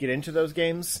you get into those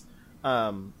games.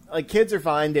 Like kids are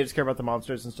fine; they just care about the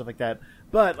monsters and stuff like that.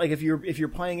 But like if you're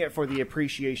playing it for the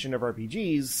appreciation of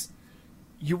RPGs,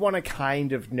 you want to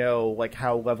kind of know like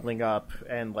how leveling up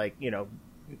and like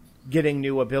getting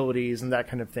new abilities and that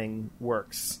kind of thing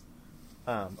works,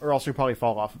 or else you probably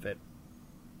fall off of it.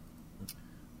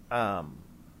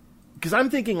 Because I'm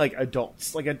thinking like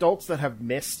adults that have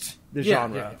missed the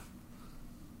genre. Yeah.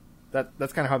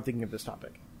 That's kind of how I'm thinking of this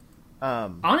topic.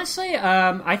 Honestly,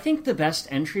 I think the best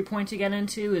entry point to get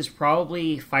into is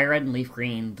probably Fire Red and Leaf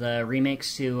Green, the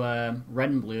remakes to Red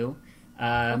and Blue.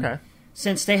 Okay.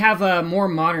 Since they have a more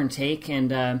modern take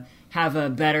and have a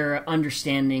better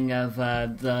understanding of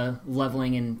the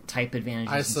leveling and type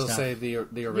advantages. I still and stuff. say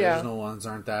the original ones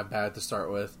aren't that bad to start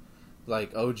with,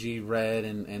 like OG Red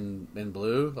and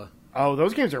Blue. Oh,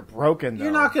 those games are broken, though.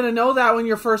 You're not going to know that when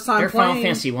you're first time They're playing. Final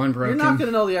Fantasy 1 broken. You're not going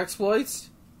to know the exploits.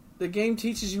 The game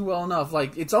teaches you well enough.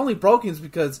 Like, it's only broken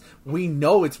because we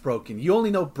know it's broken. You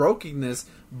only know brokenness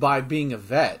by being a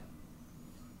vet.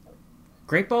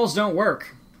 Great balls don't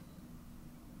work.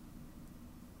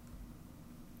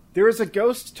 There is a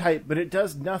ghost type, but it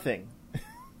does nothing.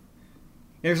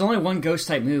 There's only one ghost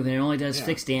type move, and it only does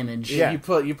fixed damage. Yeah, you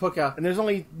put out, and there's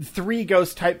only 3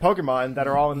 ghost type Pokemon that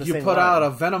are all in the same. You put out a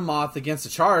Venomoth against a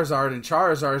Charizard, and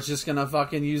Charizard is just gonna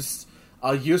fucking use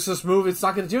a useless move. It's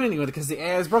not gonna do anything with it because the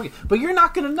AI is broken. But you're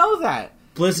not gonna know that.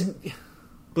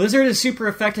 Blizzard is super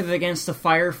effective against the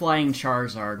fire-flying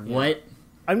Charizard. Yeah. What?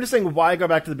 I'm just saying, why go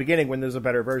back to the beginning when there's a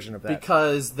better version of that?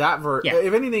 Because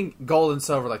if anything, gold and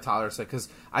silver, like Tyler said, because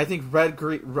I think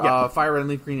fire, red, and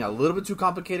leaf green are a little bit too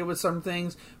complicated with some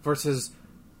things versus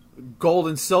gold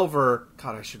and silver.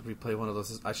 God, I should replay one of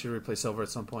those. I should replay silver at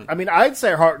some point. I mean, I'd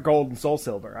say Heart Gold and Soul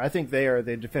Silver. I think they are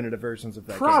the definitive versions of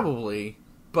that Probably. Game.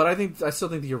 But I still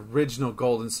think the original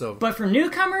gold and silver. But for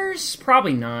newcomers,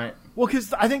 probably not. Well,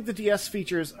 because I think the DS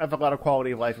features have a lot of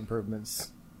quality of life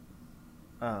improvements.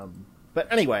 But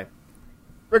anyway,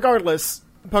 regardless,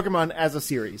 Pokemon as a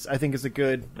series, I think is a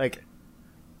good, like,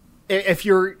 if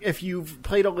you've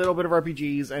played a little bit of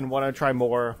RPGs and want to try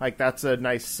more, like, that's a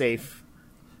nice, safe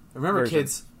Remember, version.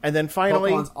 Kids, and then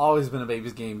finally, Pokemon's always been a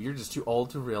baby's game. You're just too old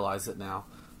to realize it now.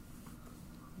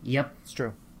 Yep. It's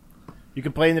true. You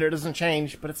complain that it doesn't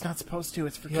change, but it's not supposed to.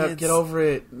 It's for kids. Get over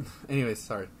it. Anyways,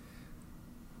 sorry.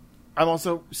 I'm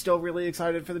also still really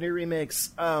excited for the new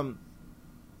remakes.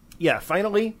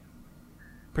 Finally,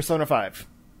 Persona 5.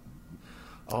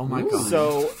 Oh my god!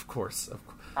 So of course.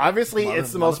 Obviously,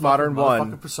 it's the most modern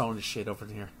one. Persona shit over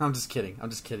here. I'm just kidding.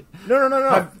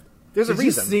 No. There's a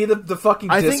reason. Did you see the fucking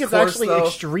discourse, I think it's actually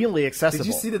extremely accessible.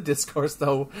 Did you see the discourse,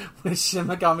 though, with Shin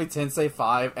Megami Tensei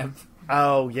 5 and...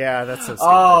 Oh, yeah, that's so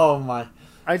stupid. Oh, my...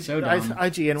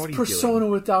 IGN, what are you Persona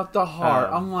doing? without the heart.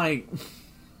 I'm like...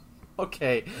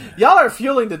 Okay. Y'all are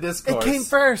fueling the discourse. It came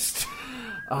first.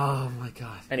 Oh, my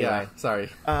God. Anyway. Yeah, sorry.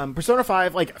 Persona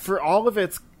 5, like, for all of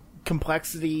its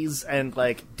complexities and,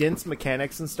 like, dense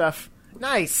mechanics and stuff,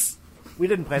 nice. We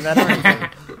didn't plan that or anything.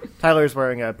 Tyler's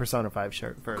wearing a Persona 5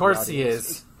 shirt. Of course he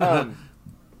is.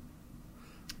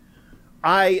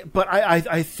 I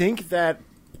think that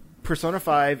Persona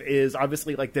 5 is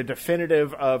obviously like the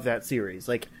definitive of that series.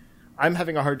 Like, I'm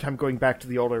having a hard time going back to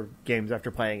the older games after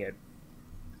playing it.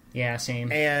 Yeah,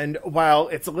 same. And while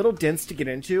it's a little dense to get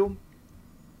into,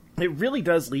 it really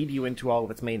does lead you into all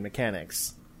of its main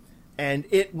mechanics. And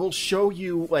it will show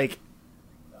you like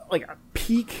a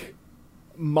peak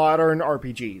modern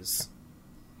RPGs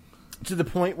to the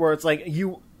point where it's like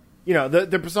you know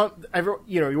the Persona,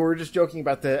 you were just joking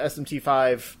about the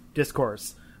SMT5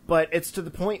 discourse, but it's to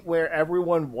the point where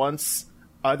everyone wants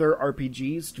other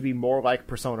RPGs to be more like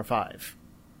Persona 5.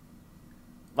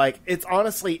 Like, it's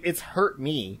hurt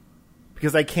me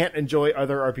because I can't enjoy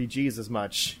other RPGs as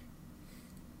much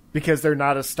because they're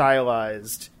not as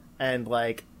stylized and,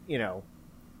 like,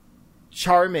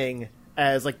 charming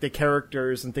as, like, the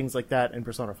characters and things like that in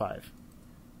Persona 5.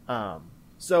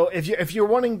 So if you're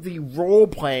wanting the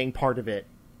role-playing part of it,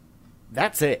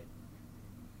 that's it.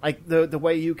 Like, the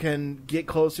way you can get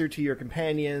closer to your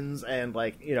companions and,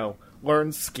 like,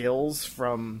 learn skills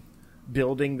from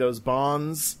building those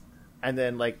bonds, and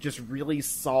then, like, just really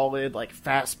solid, like,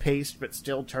 fast-paced but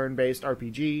still turn-based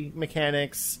RPG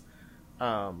mechanics.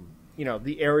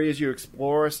 The areas you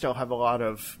explore still have a lot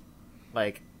of,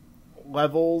 like,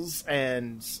 levels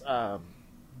and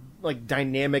like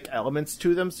dynamic elements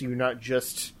to them, so you're not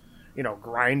just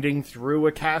grinding through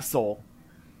a castle.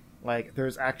 Like,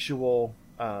 there's actual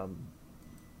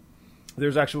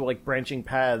like branching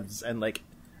paths and like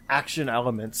action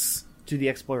elements to the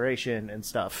exploration and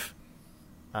stuff.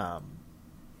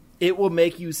 It will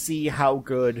make you see how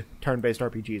good turn-based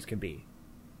RPGs can be,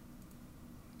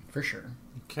 for sure.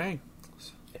 Okay.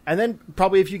 And then,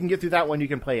 probably if you can get through that one, you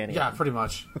can play any. Yeah, pretty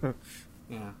much.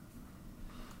 Yeah.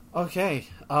 Okay.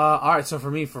 Alright, so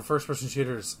for me, for first-person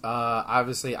shooters,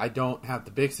 obviously I don't have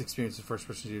the biggest experience with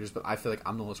first-person shooters, but I feel like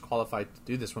I'm the most qualified to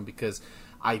do this one because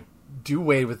I do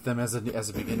way with them as a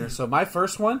beginner. So my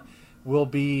first one will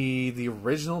be the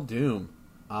original Doom.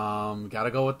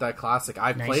 Gotta go with that classic.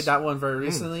 I played that one very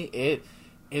recently.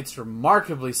 It's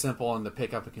remarkably simple in the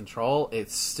pick up and control.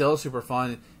 It's still super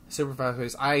fun. Super fast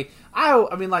paced. I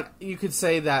mean, like, you could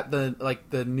say that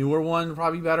the newer one would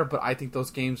probably be better, but I think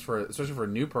those games, especially for a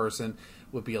new person,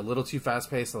 would be a little too fast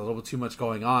paced, a little bit too much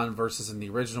going on. Versus in the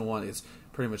original one, it's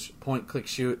pretty much point, click,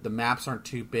 shoot. The maps aren't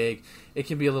too big. It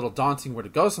can be a little daunting where to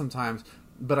go sometimes,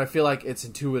 but I feel like it's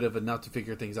intuitive enough to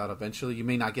figure things out eventually. You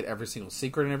may not get every single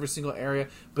secret in every single area,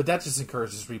 but that just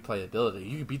encourages replayability.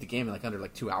 You can beat the game in under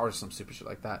 2 hours or some stupid shit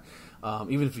like that.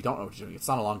 Even if you don't know what you're doing, it's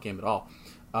not a long game at all.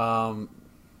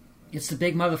 It's the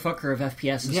big motherfucker of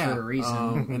FPSs for a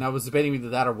reason. And I was debating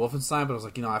either that or Wolfenstein, but I was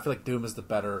like, I feel like Doom is the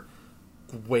better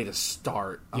way to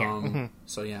start. Yeah.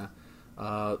 So, yeah.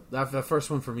 That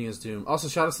first one for me is Doom. Also,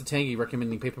 shout out to Tangy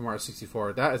recommending Paper Mario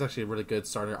 64. That is actually a really good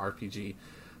starter RPG.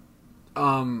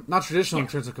 Not traditional in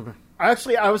terms of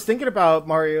Actually, I was thinking about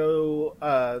Mario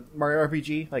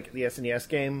RPG, like the SNES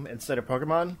game, instead of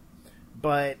Pokemon.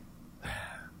 But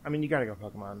I mean, you gotta go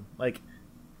Pokemon. Like,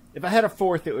 if I had a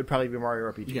fourth, it would probably be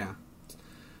Mario RPG.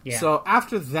 Yeah. So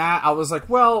after that, I was like,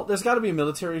 well, there's got to be a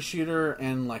military shooter,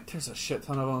 and like, there's a shit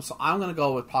ton of them. So I'm gonna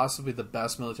go with possibly the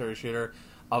best military shooter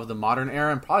of the modern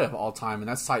era and probably of all time, and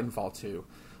that's Titanfall 2.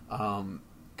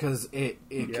 Because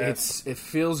it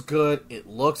feels good, it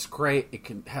looks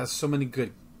great, has so many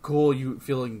good, cool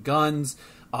feeling guns.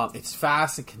 It's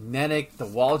fast and kinetic. The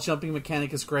wall jumping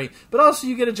mechanic is great, but also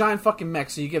you get a giant fucking mech,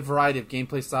 so you get variety of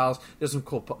gameplay styles. There's some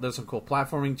cool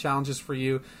platforming challenges for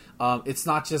you. It's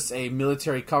not just a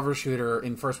military cover shooter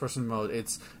in first person mode.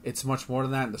 It's much more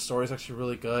than that. And the story's actually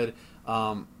really good.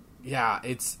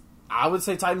 I would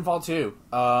say Titanfall 2.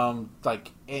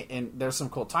 And there's some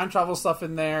cool time travel stuff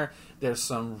in there. There's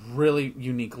some really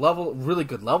unique really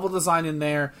good level design in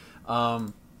there.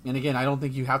 And again, I don't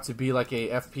think you have to be like a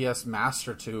FPS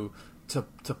master to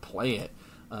play it.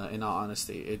 In all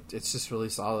honesty, it's just really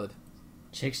solid.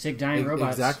 Chick stick dying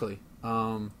robots. Exactly.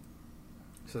 So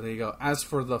there you go. As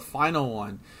for the final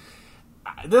one,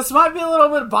 this might be a little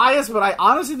bit biased, but I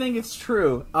honestly think it's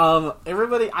true.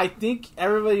 I think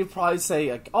everybody would probably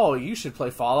say, like, oh, you should play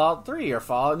Fallout 3 or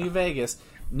Fallout New Vegas.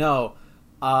 No.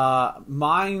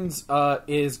 Mine's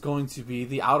is going to be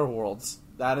The Outer Worlds.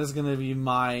 That is going to be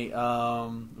my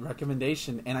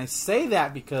recommendation. And I say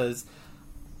that because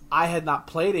I had not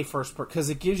played because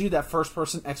it gives you that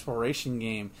first-person exploration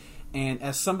game. And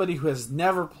as somebody who has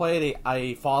never played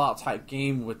a Fallout-type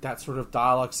game with that sort of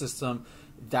dialogue system,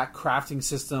 that crafting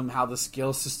system, how the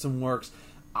skill system works,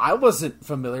 I wasn't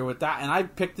familiar with that, and I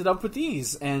picked it up with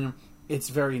ease. And it's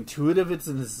very intuitive. It's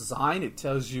in its design. It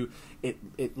tells you,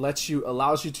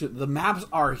 allows you to. The maps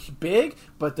are big,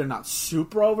 but they're not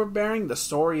super overbearing. The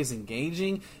story is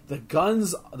engaging. The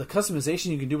guns, the customization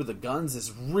you can do with the guns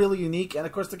is really unique. And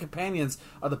of course, the companions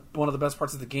are one of the best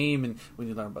parts of the game. And when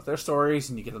you learn about their stories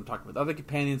and you get them talking with other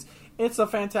companions, it's a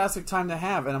fantastic time to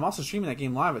have. And I'm also streaming that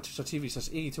game live at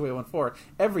twitch.tv/Iggy2814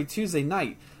 every Tuesday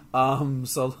night.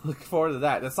 So look forward to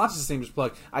that. That's not just the same as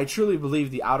plug. I truly believe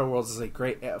The Outer Worlds is a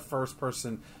great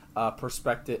first-person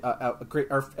perspective, a great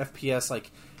FPS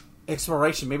like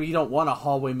exploration. Maybe you don't want a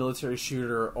hallway military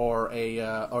shooter or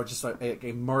just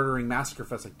a murdering massacre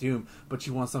fest like Doom, but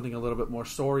you want something a little bit more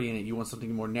story in it. You want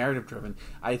something more narrative driven.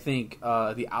 I think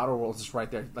The Outer Worlds is right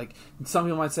there. Like, some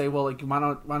people might say, well, like, why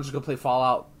not just go play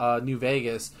Fallout New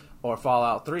Vegas or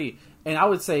Fallout 3? And I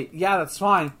would say, yeah, that's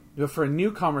fine. But for a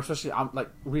newcomer, especially like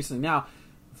recently now,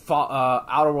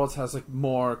 Outer Worlds has like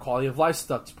more quality of life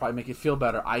stuff to probably make it feel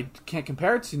better. I can't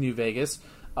compare it to New Vegas,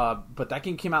 but that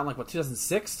game came out in like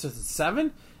 2006,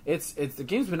 2007. The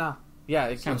game's been out.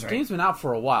 Yeah, game's been out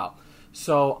for a while.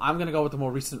 So I'm gonna go with the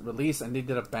more recent release, and they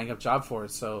did a bang up job for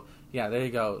it. So yeah, there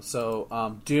you go.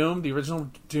 So Doom, the original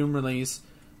Doom release,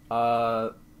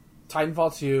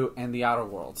 Titanfall 2, and The Outer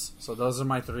Worlds. So those are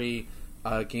my three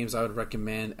games I would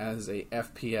recommend as a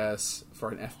FPS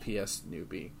for an FPS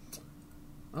newbie.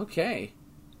 Okay.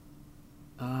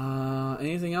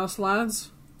 Anything else,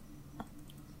 lads?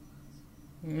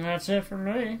 That's it for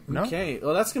me. Okay.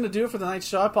 Well, that's going to do it for the night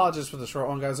show. I apologize for the short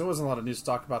one, guys. There wasn't a lot of news to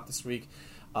talk about this week.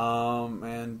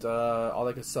 And all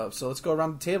that good stuff. So let's go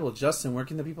around the table. Justin, where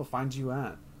can the people find you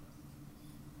at?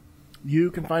 You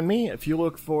can find me if you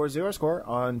look for Zero Score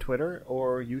on Twitter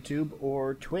or YouTube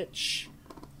or Twitch.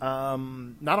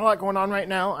 Not a lot going on right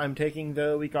now. I'm taking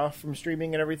the week off from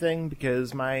streaming and everything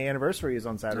because my anniversary is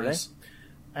on Saturday. Nice.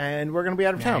 And we're going to be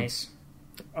out of town.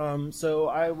 So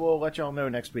I will let y'all know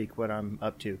next week what I'm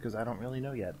up to because I don't really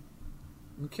know yet.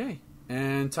 Okay.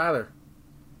 And Tyler?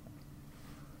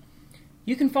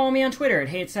 You can follow me on Twitter at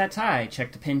HeyIt'sThatTy.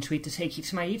 Check the pinned tweet to take you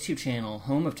to my YouTube channel,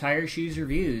 home of Tire Shoes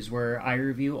Reviews, where I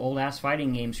review old-ass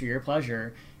fighting games for your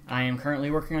pleasure. I am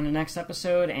currently working on the next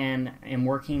episode and am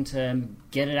working to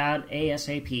get it out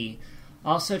ASAP.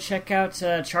 Also, check out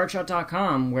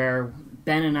ChargeOut.com, where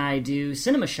Ben and I do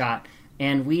Cinema Shot,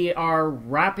 and we are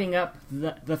wrapping up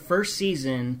the first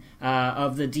season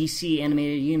of the DC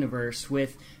animated universe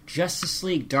with Justice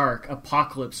League Dark: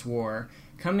 Apocalypse War,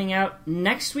 coming out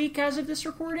next week as of this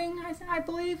recording, I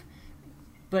believe.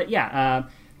 But yeah,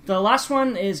 the last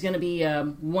one is going to be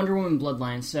Wonder Woman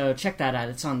Bloodline, so check that out.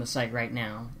 It's on the site right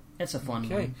now. It's a fun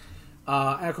one.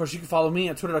 And of course, you can follow me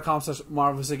at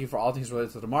twitter.com/MarvelousIggy for all things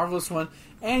related to the Marvelous one.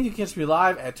 And you can catch me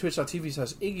live at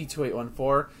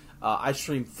twitch.tv/Iggy2814. I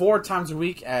stream 4 times a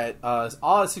week at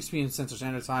all at 6 p.m. Central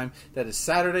Standard Time. That is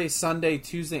Saturday, Sunday,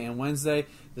 Tuesday, and Wednesday.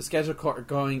 The schedule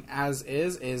going as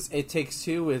is It Takes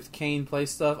Two with Kane Play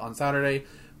Stuff on Saturday,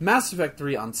 Mass Effect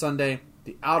 3 on Sunday,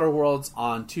 The Outer Worlds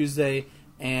on Tuesday,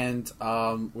 and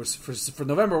for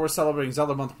November we're celebrating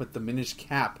Zelda Month with the Minish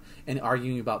Cap and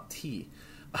arguing about tea.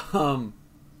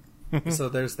 So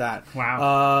there's that.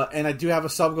 Wow. And I do have a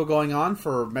sub goal going on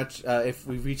for if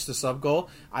we reach the sub goal,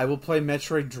 I will play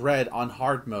Metroid Dread on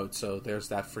hard mode. So there's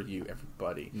that for you,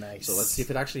 everybody. Nice. So let's see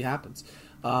if it actually happens.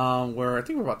 I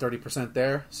think we're about 30%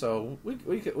 there. So we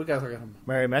got to look at them.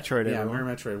 Merry Metroid. Yeah, everyone.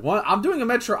 Merry Metroid. I'm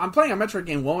playing a Metroid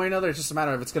game one way or another. It's just a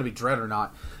matter of it's going to be Dread or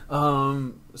not.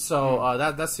 That's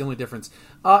the only difference.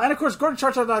 And of course, go to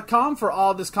ChargeShot.com for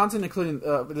all this content, including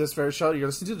this very show you're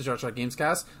listening to, the ChargeShot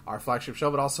Gamescast, our flagship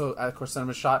show, but also, of course,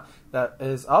 Cinema Shot that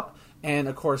is up. And,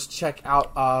 of course, check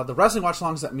out the wrestling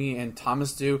watch-alongs that me and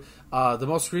Thomas do. The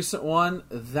most recent one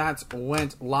that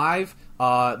went live,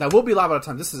 that will be live by the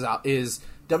time this is out, is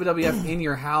WWF In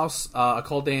Your House, A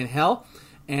Cold Day in Hell.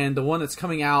 And the one that's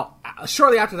coming out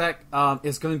shortly after that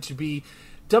is going to be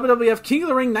WWF King of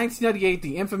the Ring 1998,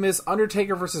 the infamous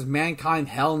Undertaker versus Mankind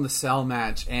Hell in the Cell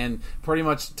match. And pretty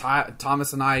much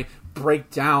Thomas and I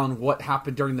break down what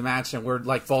happened during the match, and we're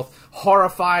like both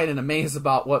horrified and amazed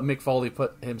about what Mick Foley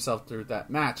put himself through that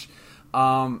match.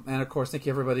 And of course, thank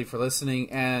you everybody for listening,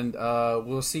 and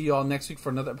we'll see you all next week for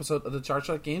another episode of the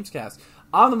ChargeShot Gamescast.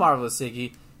 I'm the Marvelous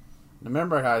Iggy.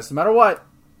 Remember, guys, no matter what,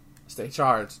 stay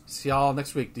charged. See y'all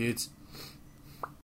next week, dudes.